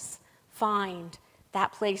helps us find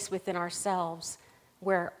that place within ourselves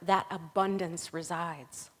where that abundance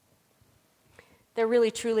resides. There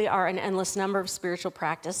really truly are an endless number of spiritual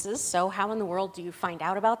practices, so how in the world do you find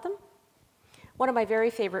out about them? One of my very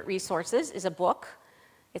favorite resources is a book.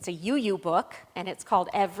 It's a UU book, and it's called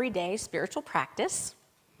Everyday Spiritual Practice.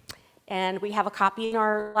 And we have a copy in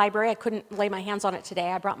our library. I couldn't lay my hands on it today.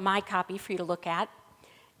 I brought my copy for you to look at.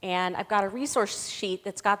 And I've got a resource sheet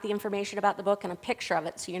that's got the information about the book and a picture of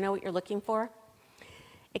it so you know what you're looking for.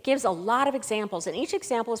 It gives a lot of examples, and each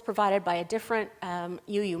example is provided by a different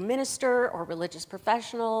UU minister or religious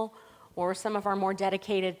professional or some of our more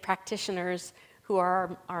dedicated practitioners who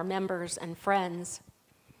are our members and friends.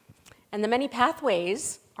 And the many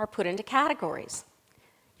pathways are put into categories.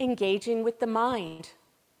 Engaging with the mind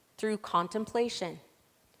through contemplation.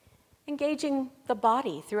 Engaging the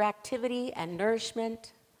body through activity and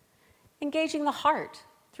nourishment. Engaging the heart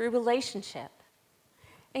through relationship.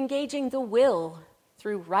 Engaging the will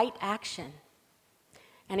through right action.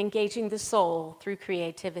 And engaging the soul through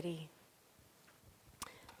creativity.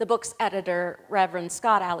 The book's editor, Reverend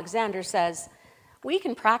Scott Alexander, says, "We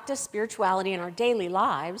can practice spirituality in our daily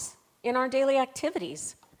lives, in our daily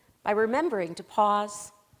activities, by remembering to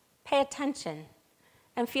pause, pay attention,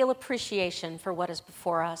 and feel appreciation for what is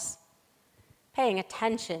before us. Paying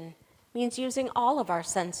attention means using all of our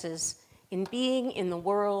senses in being in the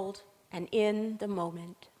world and in the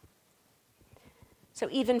moment." So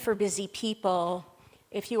even for busy people,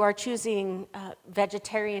 if you are choosing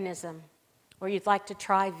vegetarianism or you'd like to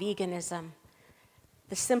try veganism,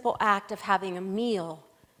 the simple act of having a meal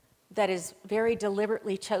that is very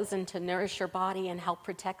deliberately chosen to nourish your body and help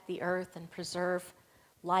protect the earth and preserve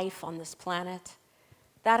life on this planet,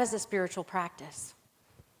 that is a spiritual practice.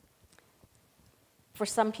 For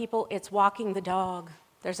some people, it's walking the dog.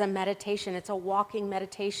 There's a meditation. It's a walking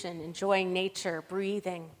meditation, enjoying nature,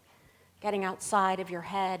 breathing, getting outside of your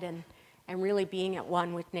head and really being at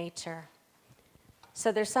one with nature.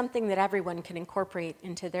 So there's something that everyone can incorporate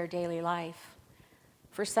into their daily life.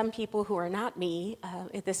 For some people who are not me,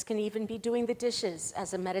 this can even be doing the dishes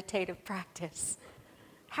as a meditative practice.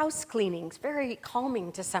 House cleaning's very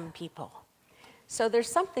calming to some people. So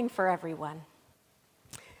there's something for everyone.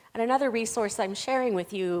 And another resource I'm sharing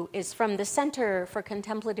with you is from the Center for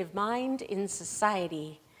Contemplative Mind in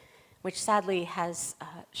Society, which sadly has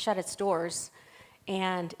shut its doors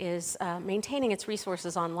and is maintaining its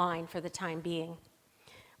resources online for the time being.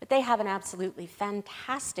 But they have an absolutely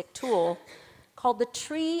fantastic tool called the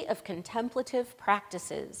Tree of Contemplative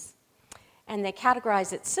Practices. And they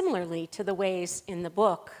categorize it similarly to the ways in the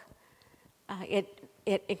book.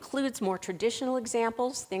 It includes more traditional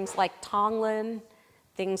examples, things like Tonglen,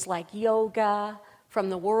 things like yoga from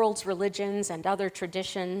the world's religions and other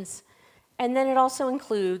traditions. And then it also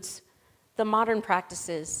includes the modern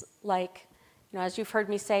practices like, as you've heard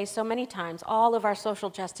me say so many times, all of our social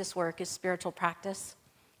justice work is spiritual practice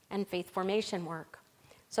and faith formation work.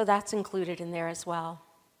 So that's included in there as well.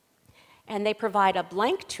 And they provide a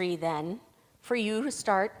blank tree then for you to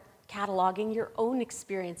start cataloging your own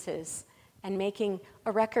experiences and making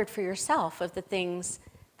a record for yourself of the things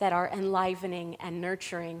that are enlivening and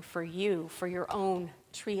nurturing for you, for your own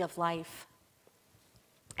tree of life.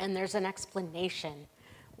 And there's an explanation.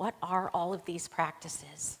 What are all of these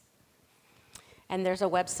practices? And there's a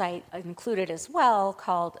website included as well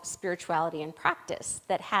called Spirituality in Practice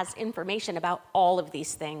that has information about all of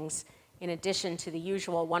these things in addition to the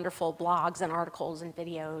usual wonderful blogs and articles and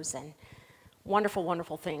videos and wonderful,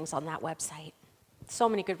 wonderful things on that website. So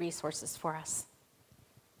many good resources for us.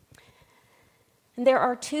 And there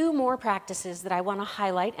are two more practices that I want to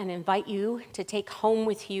highlight and invite you to take home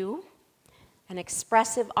with you. An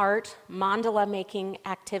expressive art mandala making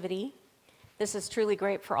activity. This is truly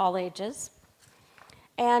great for all ages.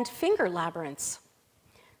 And finger labyrinths.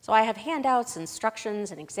 So I have handouts,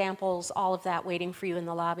 instructions, and examples, all of that waiting for you in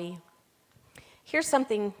the lobby. Here's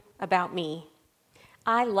something about me.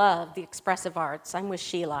 I love the expressive arts. I'm with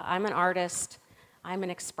Sheila. I'm an artist. I'm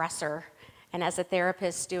an expresser. And as a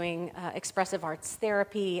therapist doing expressive arts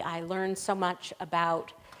therapy, I learned so much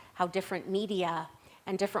about how different media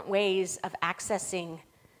and different ways of accessing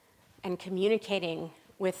and communicating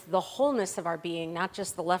with the wholeness of our being, not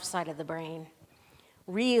just the left side of the brain,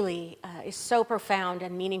 really is so profound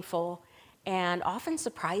and meaningful and often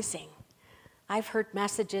surprising. I've heard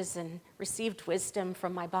messages and received wisdom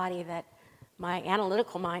from my body that my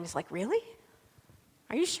analytical mind is like, really?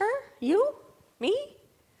 Are you sure? You? Me?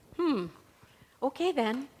 Okay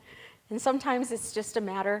then. And sometimes it's just a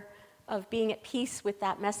matter of being at peace with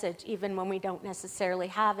that message, even when we don't necessarily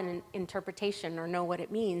have an interpretation or know what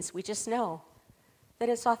it means. We just know that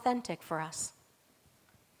it's authentic for us.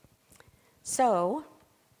 So,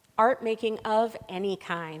 art making of any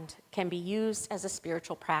kind can be used as a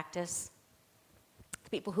spiritual practice. The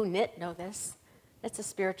people who knit know this. It's a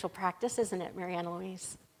spiritual practice, isn't it, Marianne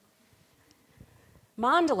Louise?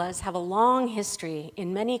 Mandalas have a long history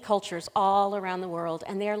in many cultures all around the world,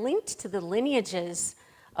 and they are linked to the lineages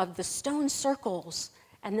of the stone circles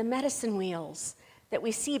and the medicine wheels that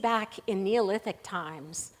we see back in Neolithic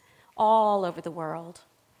times all over the world.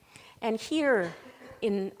 And here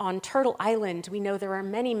on Turtle Island, we know there are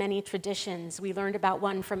many, many traditions. We learned about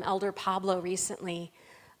one from Elder Pablo recently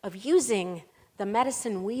of using the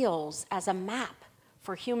medicine wheels as a map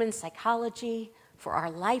for human psychology, for our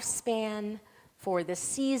lifespan, for the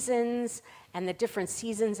seasons and the different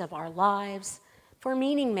seasons of our lives, for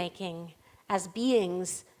meaning making as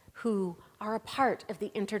beings who are a part of the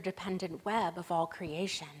interdependent web of all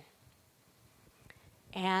creation.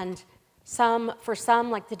 And for some,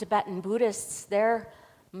 like the Tibetan Buddhists, their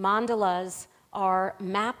mandalas are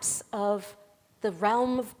maps of the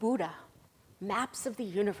realm of Buddha, maps of the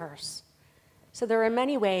universe. So there are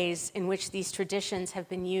many ways in which these traditions have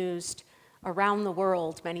been used around the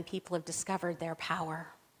world. Many people have discovered their power.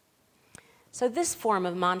 So this form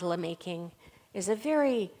of mandala making is a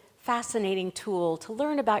very fascinating tool to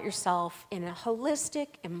learn about yourself in a holistic,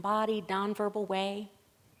 embodied, nonverbal way.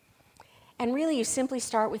 And really, you simply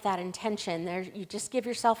start with that intention. You just give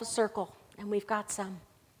yourself a circle, and we've got some.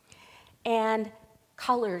 And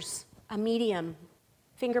colors, a medium,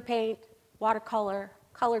 finger paint, watercolor,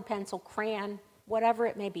 colored pencil, crayon, whatever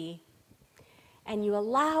it may be. And you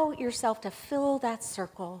allow yourself to fill that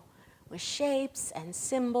circle with shapes and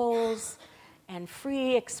symbols and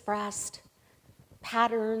free expressed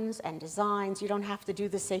patterns and designs. You don't have to do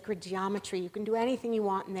the sacred geometry. You can do anything you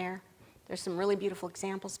want in there. There's some really beautiful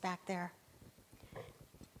examples back there.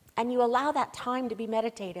 And you allow that time to be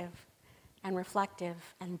meditative and reflective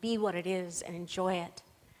and be what it is and enjoy it.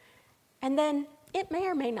 And then it may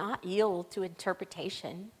or may not yield to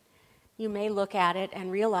interpretation. You may look at it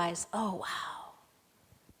and realize, oh,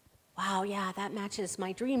 wow, yeah, that matches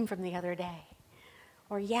my dream from the other day.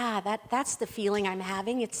 Or yeah, that's the feeling I'm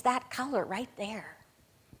having. It's that color right there.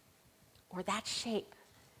 Or that shape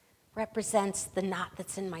represents the knot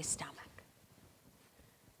that's in my stomach.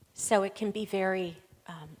 So it can be very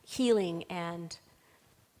healing and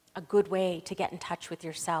a good way to get in touch with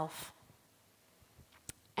yourself.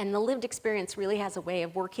 And the lived experience really has a way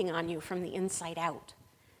of working on you from the inside out.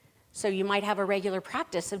 So you might have a regular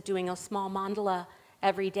practice of doing a small mandala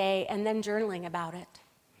every day and then journaling about it.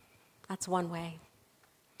 That's one way.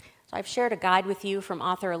 So I've shared a guide with you from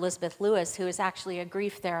author Elizabeth Lewis, who is actually a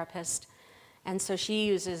grief therapist. And so she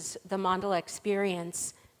uses the mandala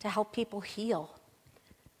experience to help people heal,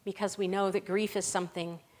 because we know that grief is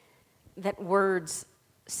something that words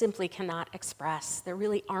simply cannot express. There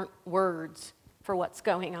really aren't words for what's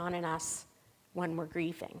going on in us when we're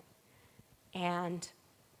grieving. And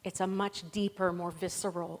it's a much deeper, more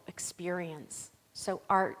visceral experience. So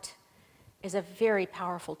art is a very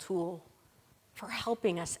powerful tool for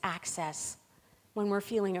helping us access when we're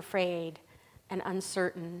feeling afraid and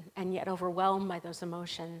uncertain and yet overwhelmed by those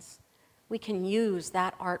emotions. We can use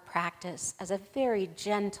that art practice as a very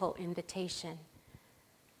gentle invitation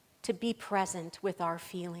to be present with our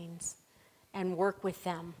feelings and work with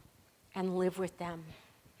them and live with them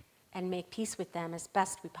and make peace with them as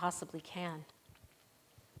best we possibly can.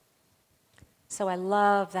 So I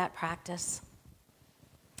love that practice.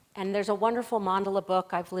 And there's a wonderful mandala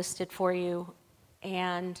book I've listed for you,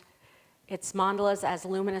 and it's Mandalas as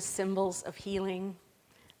Luminous Symbols of Healing.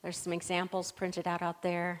 There's some examples printed out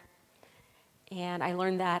there. And I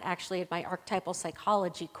learned that actually at my archetypal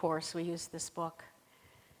psychology course. We used this book.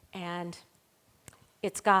 And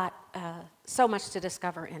it's got so much to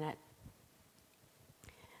discover in it.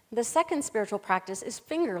 The second spiritual practice is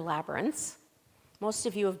finger labyrinths. Most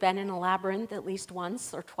of you have been in a labyrinth at least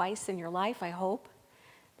once or twice in your life, I hope.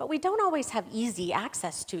 But we don't always have easy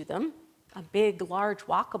access to them, a big, large,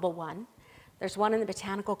 walkable one. There's one in the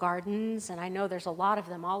botanical gardens, and I know there's a lot of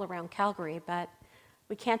them all around Calgary, but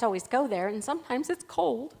we can't always go there, and sometimes it's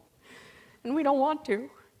cold, and we don't want to.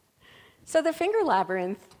 So the finger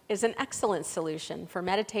labyrinth is an excellent solution for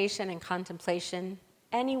meditation and contemplation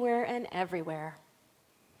anywhere and everywhere.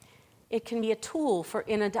 It can be a tool for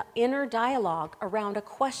inner dialogue around a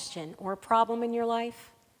question or a problem in your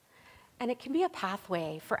life, and it can be a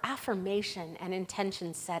pathway for affirmation and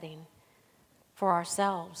intention setting for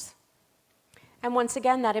ourselves. And once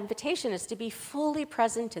again, that invitation is to be fully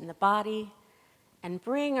present in the body and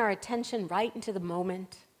bring our attention right into the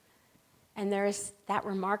moment. And there is that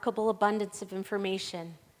remarkable abundance of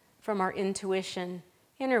information from our intuition,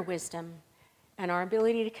 inner wisdom, and our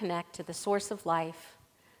ability to connect to the source of life,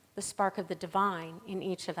 the spark of the divine in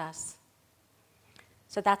each of us.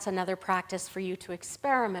 So that's another practice for you to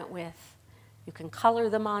experiment with. You can color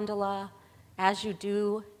the mandala, As you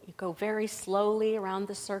do, you go very slowly around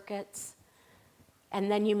the circuits,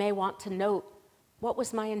 and then you may want to note, what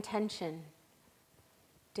was my intention?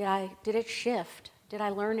 Did it shift? Did I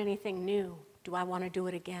learn anything new? Do I want to do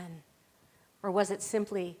it again? Or was it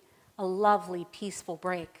simply a lovely, peaceful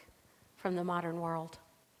break from the modern world?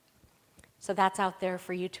 So that's out there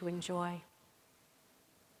for you to enjoy.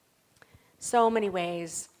 So many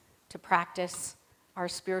ways to practice our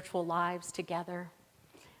spiritual lives together.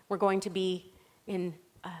 We're going to be, in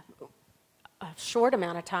a short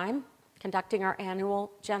amount of time, conducting our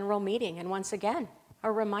annual general meeting. And once again,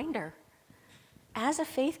 a reminder, as a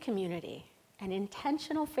faith community, an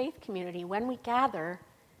intentional faith community, when we gather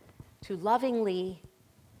to lovingly,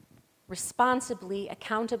 responsibly,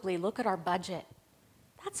 accountably look at our budget,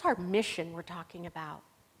 that's our mission we're talking about.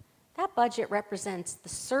 That budget represents the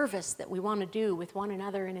service that we want to do with one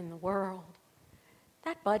another and in the world.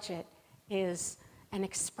 That budget is an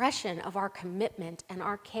expression of our commitment and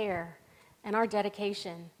our care and our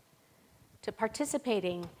dedication to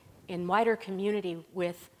participating in wider community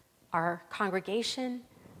with our congregation,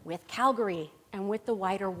 with Calgary, and with the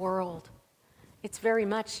wider world. It's very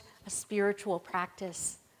much a spiritual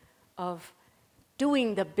practice of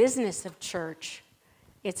doing the business of church.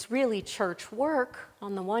 It's really church work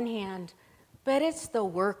on the one hand, but it's the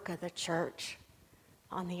work of the church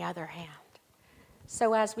on the other hand.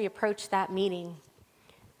 So as we approach that meeting,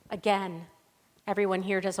 again, everyone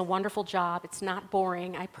here does a wonderful job. It's not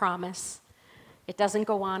boring, I promise. It doesn't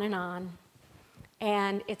go on.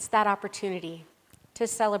 And it's that opportunity to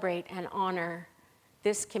celebrate and honor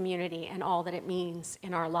this community and all that it means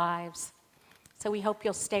in our lives. So we hope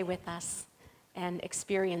you'll stay with us and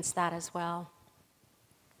experience that as well.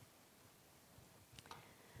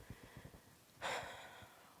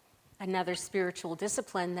 Another spiritual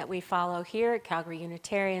discipline that we follow here at Calgary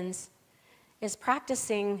Unitarians is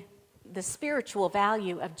practicing the spiritual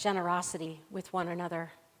value of generosity with one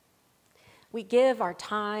another. We give our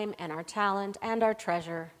time and our talent and our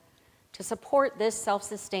treasure to support this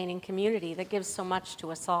self-sustaining community that gives so much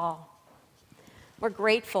to us all. We're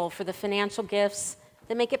grateful for the financial gifts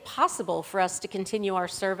that make it possible for us to continue our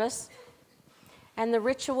service, and the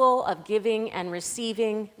ritual of giving and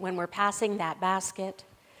receiving when we're passing that basket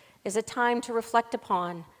is a time to reflect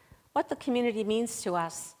upon what the community means to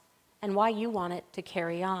us and why you want it to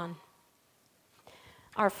carry on.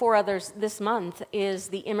 Our 4 others this month is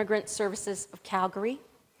the Immigrant Services of Calgary,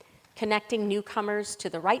 connecting newcomers to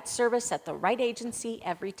the right service at the right agency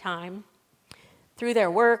every time. Through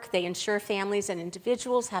their work, they ensure families and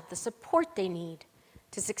individuals have the support they need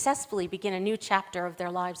to successfully begin a new chapter of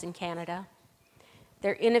their lives in Canada.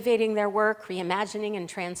 They're innovating their work, reimagining and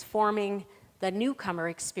transforming the newcomer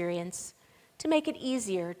experience to make it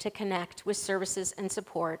easier to connect with services and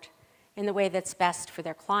support in the way that's best for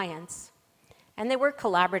their clients. And they work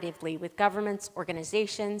collaboratively with governments,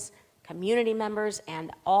 organizations, community members,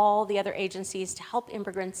 and all the other agencies to help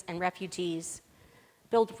immigrants and refugees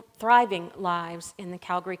build thriving lives in the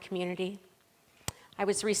Calgary community. I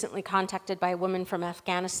was recently contacted by a woman from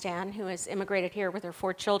Afghanistan who has immigrated here with her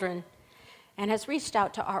 4 children and has reached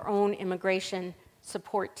out to our own immigration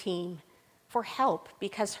support team for help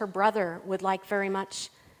because her brother would like very much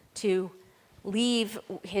to leave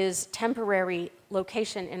his temporary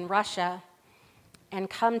location in Russia and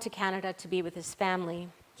come to Canada to be with his family.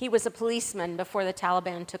 He was a policeman before the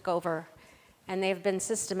Taliban took over, and they've been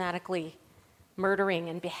systematically murdering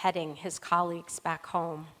and beheading his colleagues back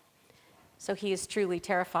home. So he is truly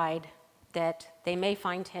terrified that they may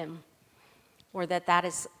find him, or that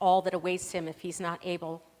is all that awaits him if he's not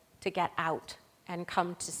able to get out and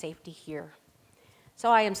come to safety here. So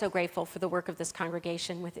I am so grateful for the work of this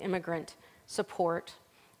congregation with immigrant support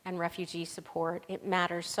and refugee support. It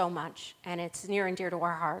matters so much, and it's near and dear to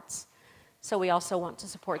our hearts. So we also want to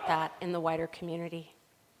support that in the wider community.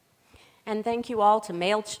 And thank you all to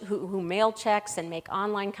who mail checks and make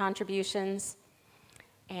online contributions,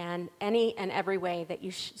 and any and every way that you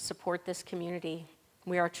support this community.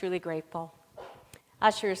 We are truly grateful.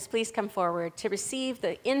 Ushers, please come forward to receive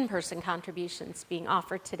the in-person contributions being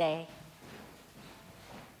offered today.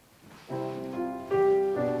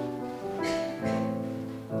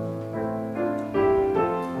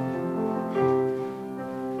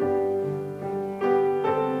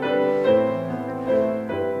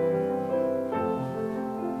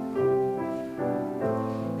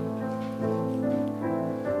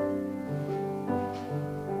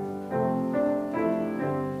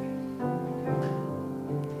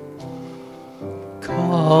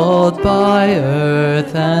 Called by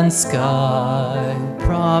earth and sky,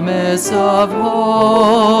 promise of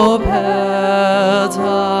hope held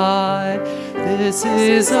high, This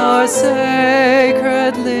is our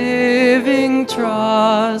sacred living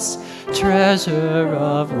trust, treasure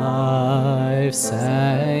of life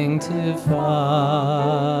sanctified,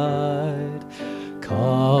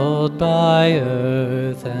 called by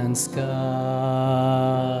earth and sky.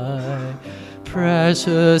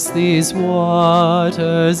 Precious these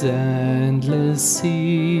waters, endless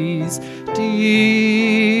seas,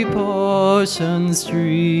 deep ocean's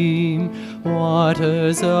stream,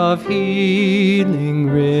 waters of healing,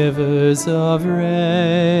 rivers of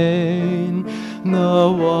rain,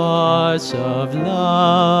 the wash of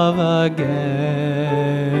love again,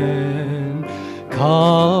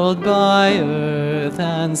 called by earth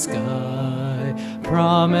and sky,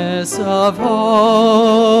 promise of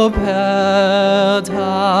hope held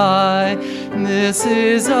high. This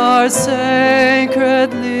is our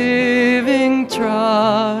sacred living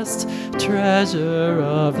trust, treasure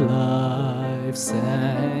of life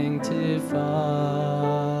sanctified,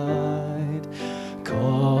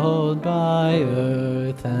 called by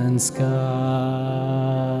earth and sky.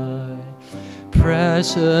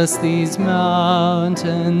 Precious these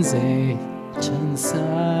mountains, ancient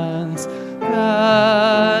sands,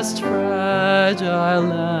 vast fragile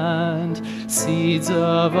land, seeds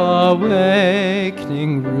of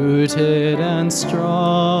awakening, rooted and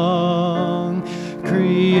strong,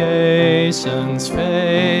 creation's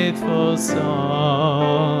faithful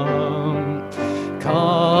song,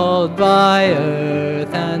 called by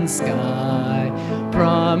earth and sky,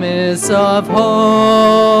 promise of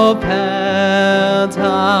hope held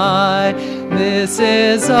high. This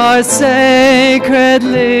is our sacred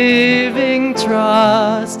living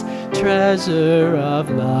trust, treasure of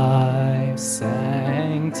life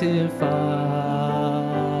sanctified,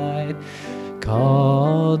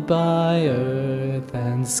 called by earth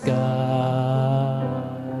and sky,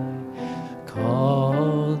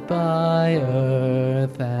 called by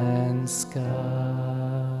earth and sky.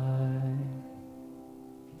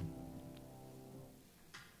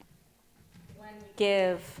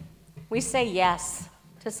 Give. We say yes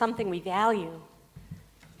to something we value.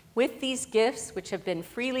 With these gifts, which have been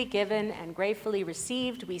freely given and gratefully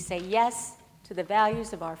received, we say yes to the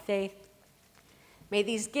values of our faith. May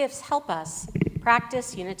these gifts help us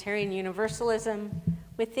practice Unitarian Universalism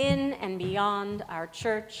within and beyond our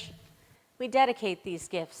church. We dedicate these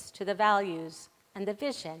gifts to the values and the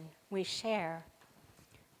vision we share.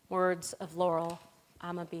 Words of Laurel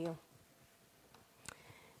Amabile.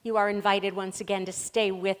 You are invited once again to stay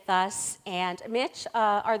with us. And Mitch,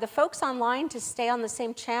 are the folks online to stay on the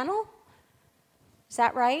same channel? Is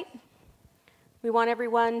that right? We want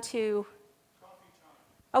everyone to...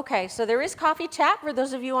 Okay, so there is coffee chat for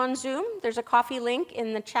those of you on Zoom. There's a coffee link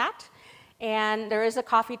in the chat. And there is a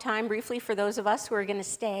coffee time briefly for those of us who are going to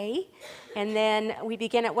stay. And then we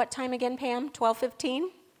begin at what time again, Pam? 12:15?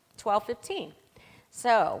 12:15.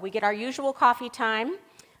 So we get our usual coffee time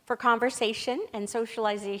for conversation and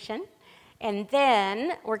socialization. And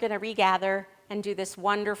then we're going to regather and do this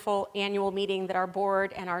wonderful annual meeting that our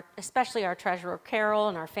board and especially our treasurer, Carol,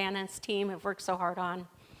 and our finance team have worked so hard on.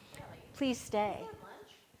 Please stay.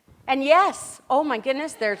 And yes, oh my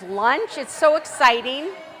goodness, there's lunch. It's so exciting.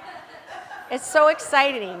 It's so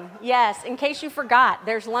exciting. Yes, in case you forgot,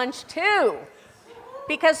 there's lunch too.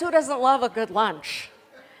 Because who doesn't love a good lunch?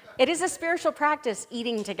 It is a spiritual practice,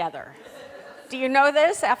 eating together. Do you know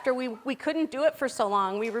this? After we couldn't do it for so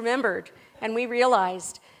long, we remembered and we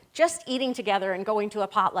realized just eating together and going to a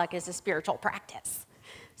potluck is a spiritual practice.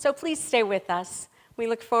 So please stay with us. We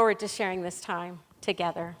look forward to sharing this time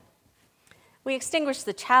together. We extinguish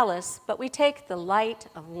the chalice, but we take the light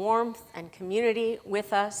of warmth and community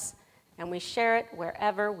with us, and we share it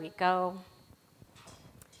wherever we go.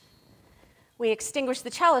 We extinguish the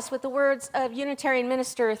chalice with the words of Unitarian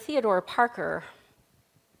minister Theodore Parker.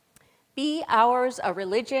 Be ours a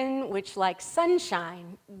religion which, like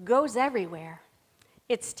sunshine, goes everywhere.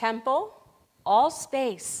 Its temple, all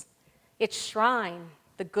space. Its shrine,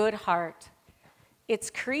 the good heart. Its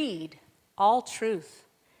creed, all truth.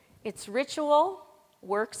 Its ritual,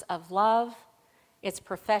 works of love. Its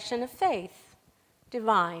profession of faith,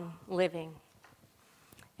 divine living.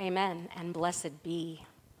 Amen, and blessed be.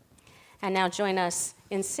 And now join us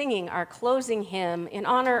in singing our closing hymn in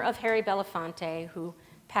honor of Harry Belafonte, who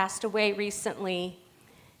passed away recently.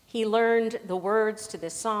 He learned the words to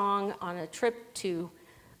this song on a trip to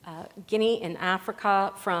Guinea in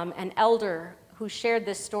Africa from an elder who shared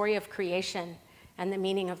this story of creation and the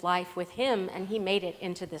meaning of life with him, and he made it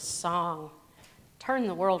into this song, Turn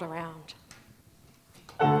the World Around.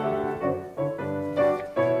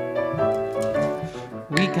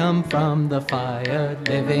 We come from the fire,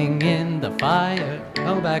 living in the fire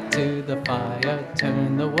go back to the fire,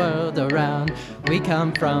 turn the world around. We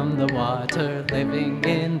come from the water, living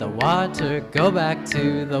in the water, go back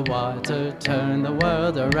to the water, turn the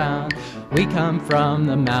world around. We come from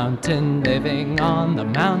the mountain, living on the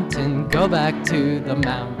mountain, go back to the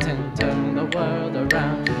mountain, turn the world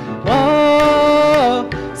around. Whoa,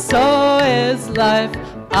 so is life,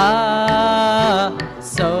 ah,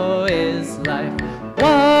 so is life.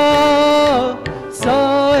 Whoa,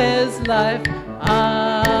 so is life,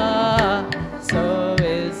 ah, so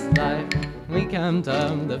is life. We come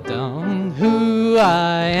from the dawn. Who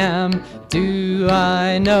I am, do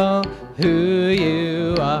I know who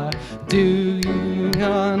you are? Do you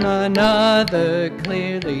know another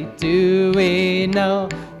clearly? Do we know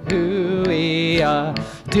who we are?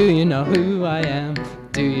 Do you know who I am?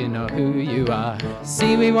 Do you know who you are?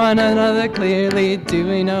 See we one another clearly. Do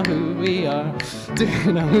we know who we are? Do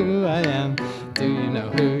you know who I am? Do you know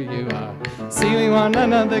who you are? See we one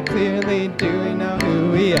another clearly. Do we know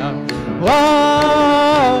who we are?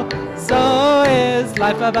 Whoa, so is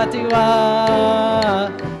life abatiwa.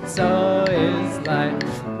 So is life.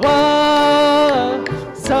 Whoa,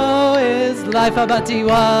 so is life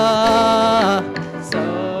abatiwa.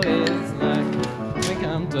 So is life. We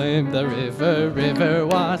come to the river,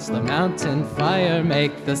 watch the mountain fire,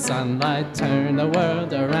 make the sunlight turn the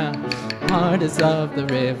world around. Heart is of the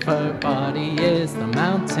river, body is the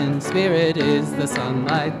mountain, spirit is the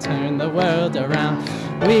sunlight, turn the world around.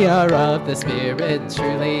 We are of the spirit,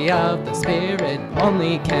 truly of the spirit,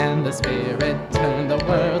 only can the spirit turn the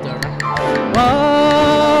world around.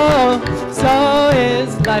 Whoa, so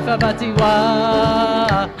is life abatiwa.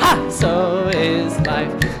 Ha! So is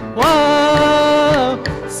life. Whoa,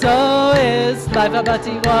 so is life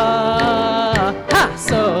abatiwa. Ha!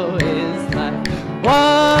 So is life.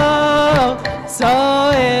 Whoa,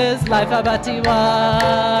 so is life abatiwa.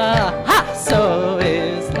 Ha! So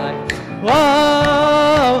is life.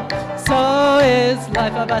 Whoa, so is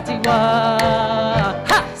life abatiwa.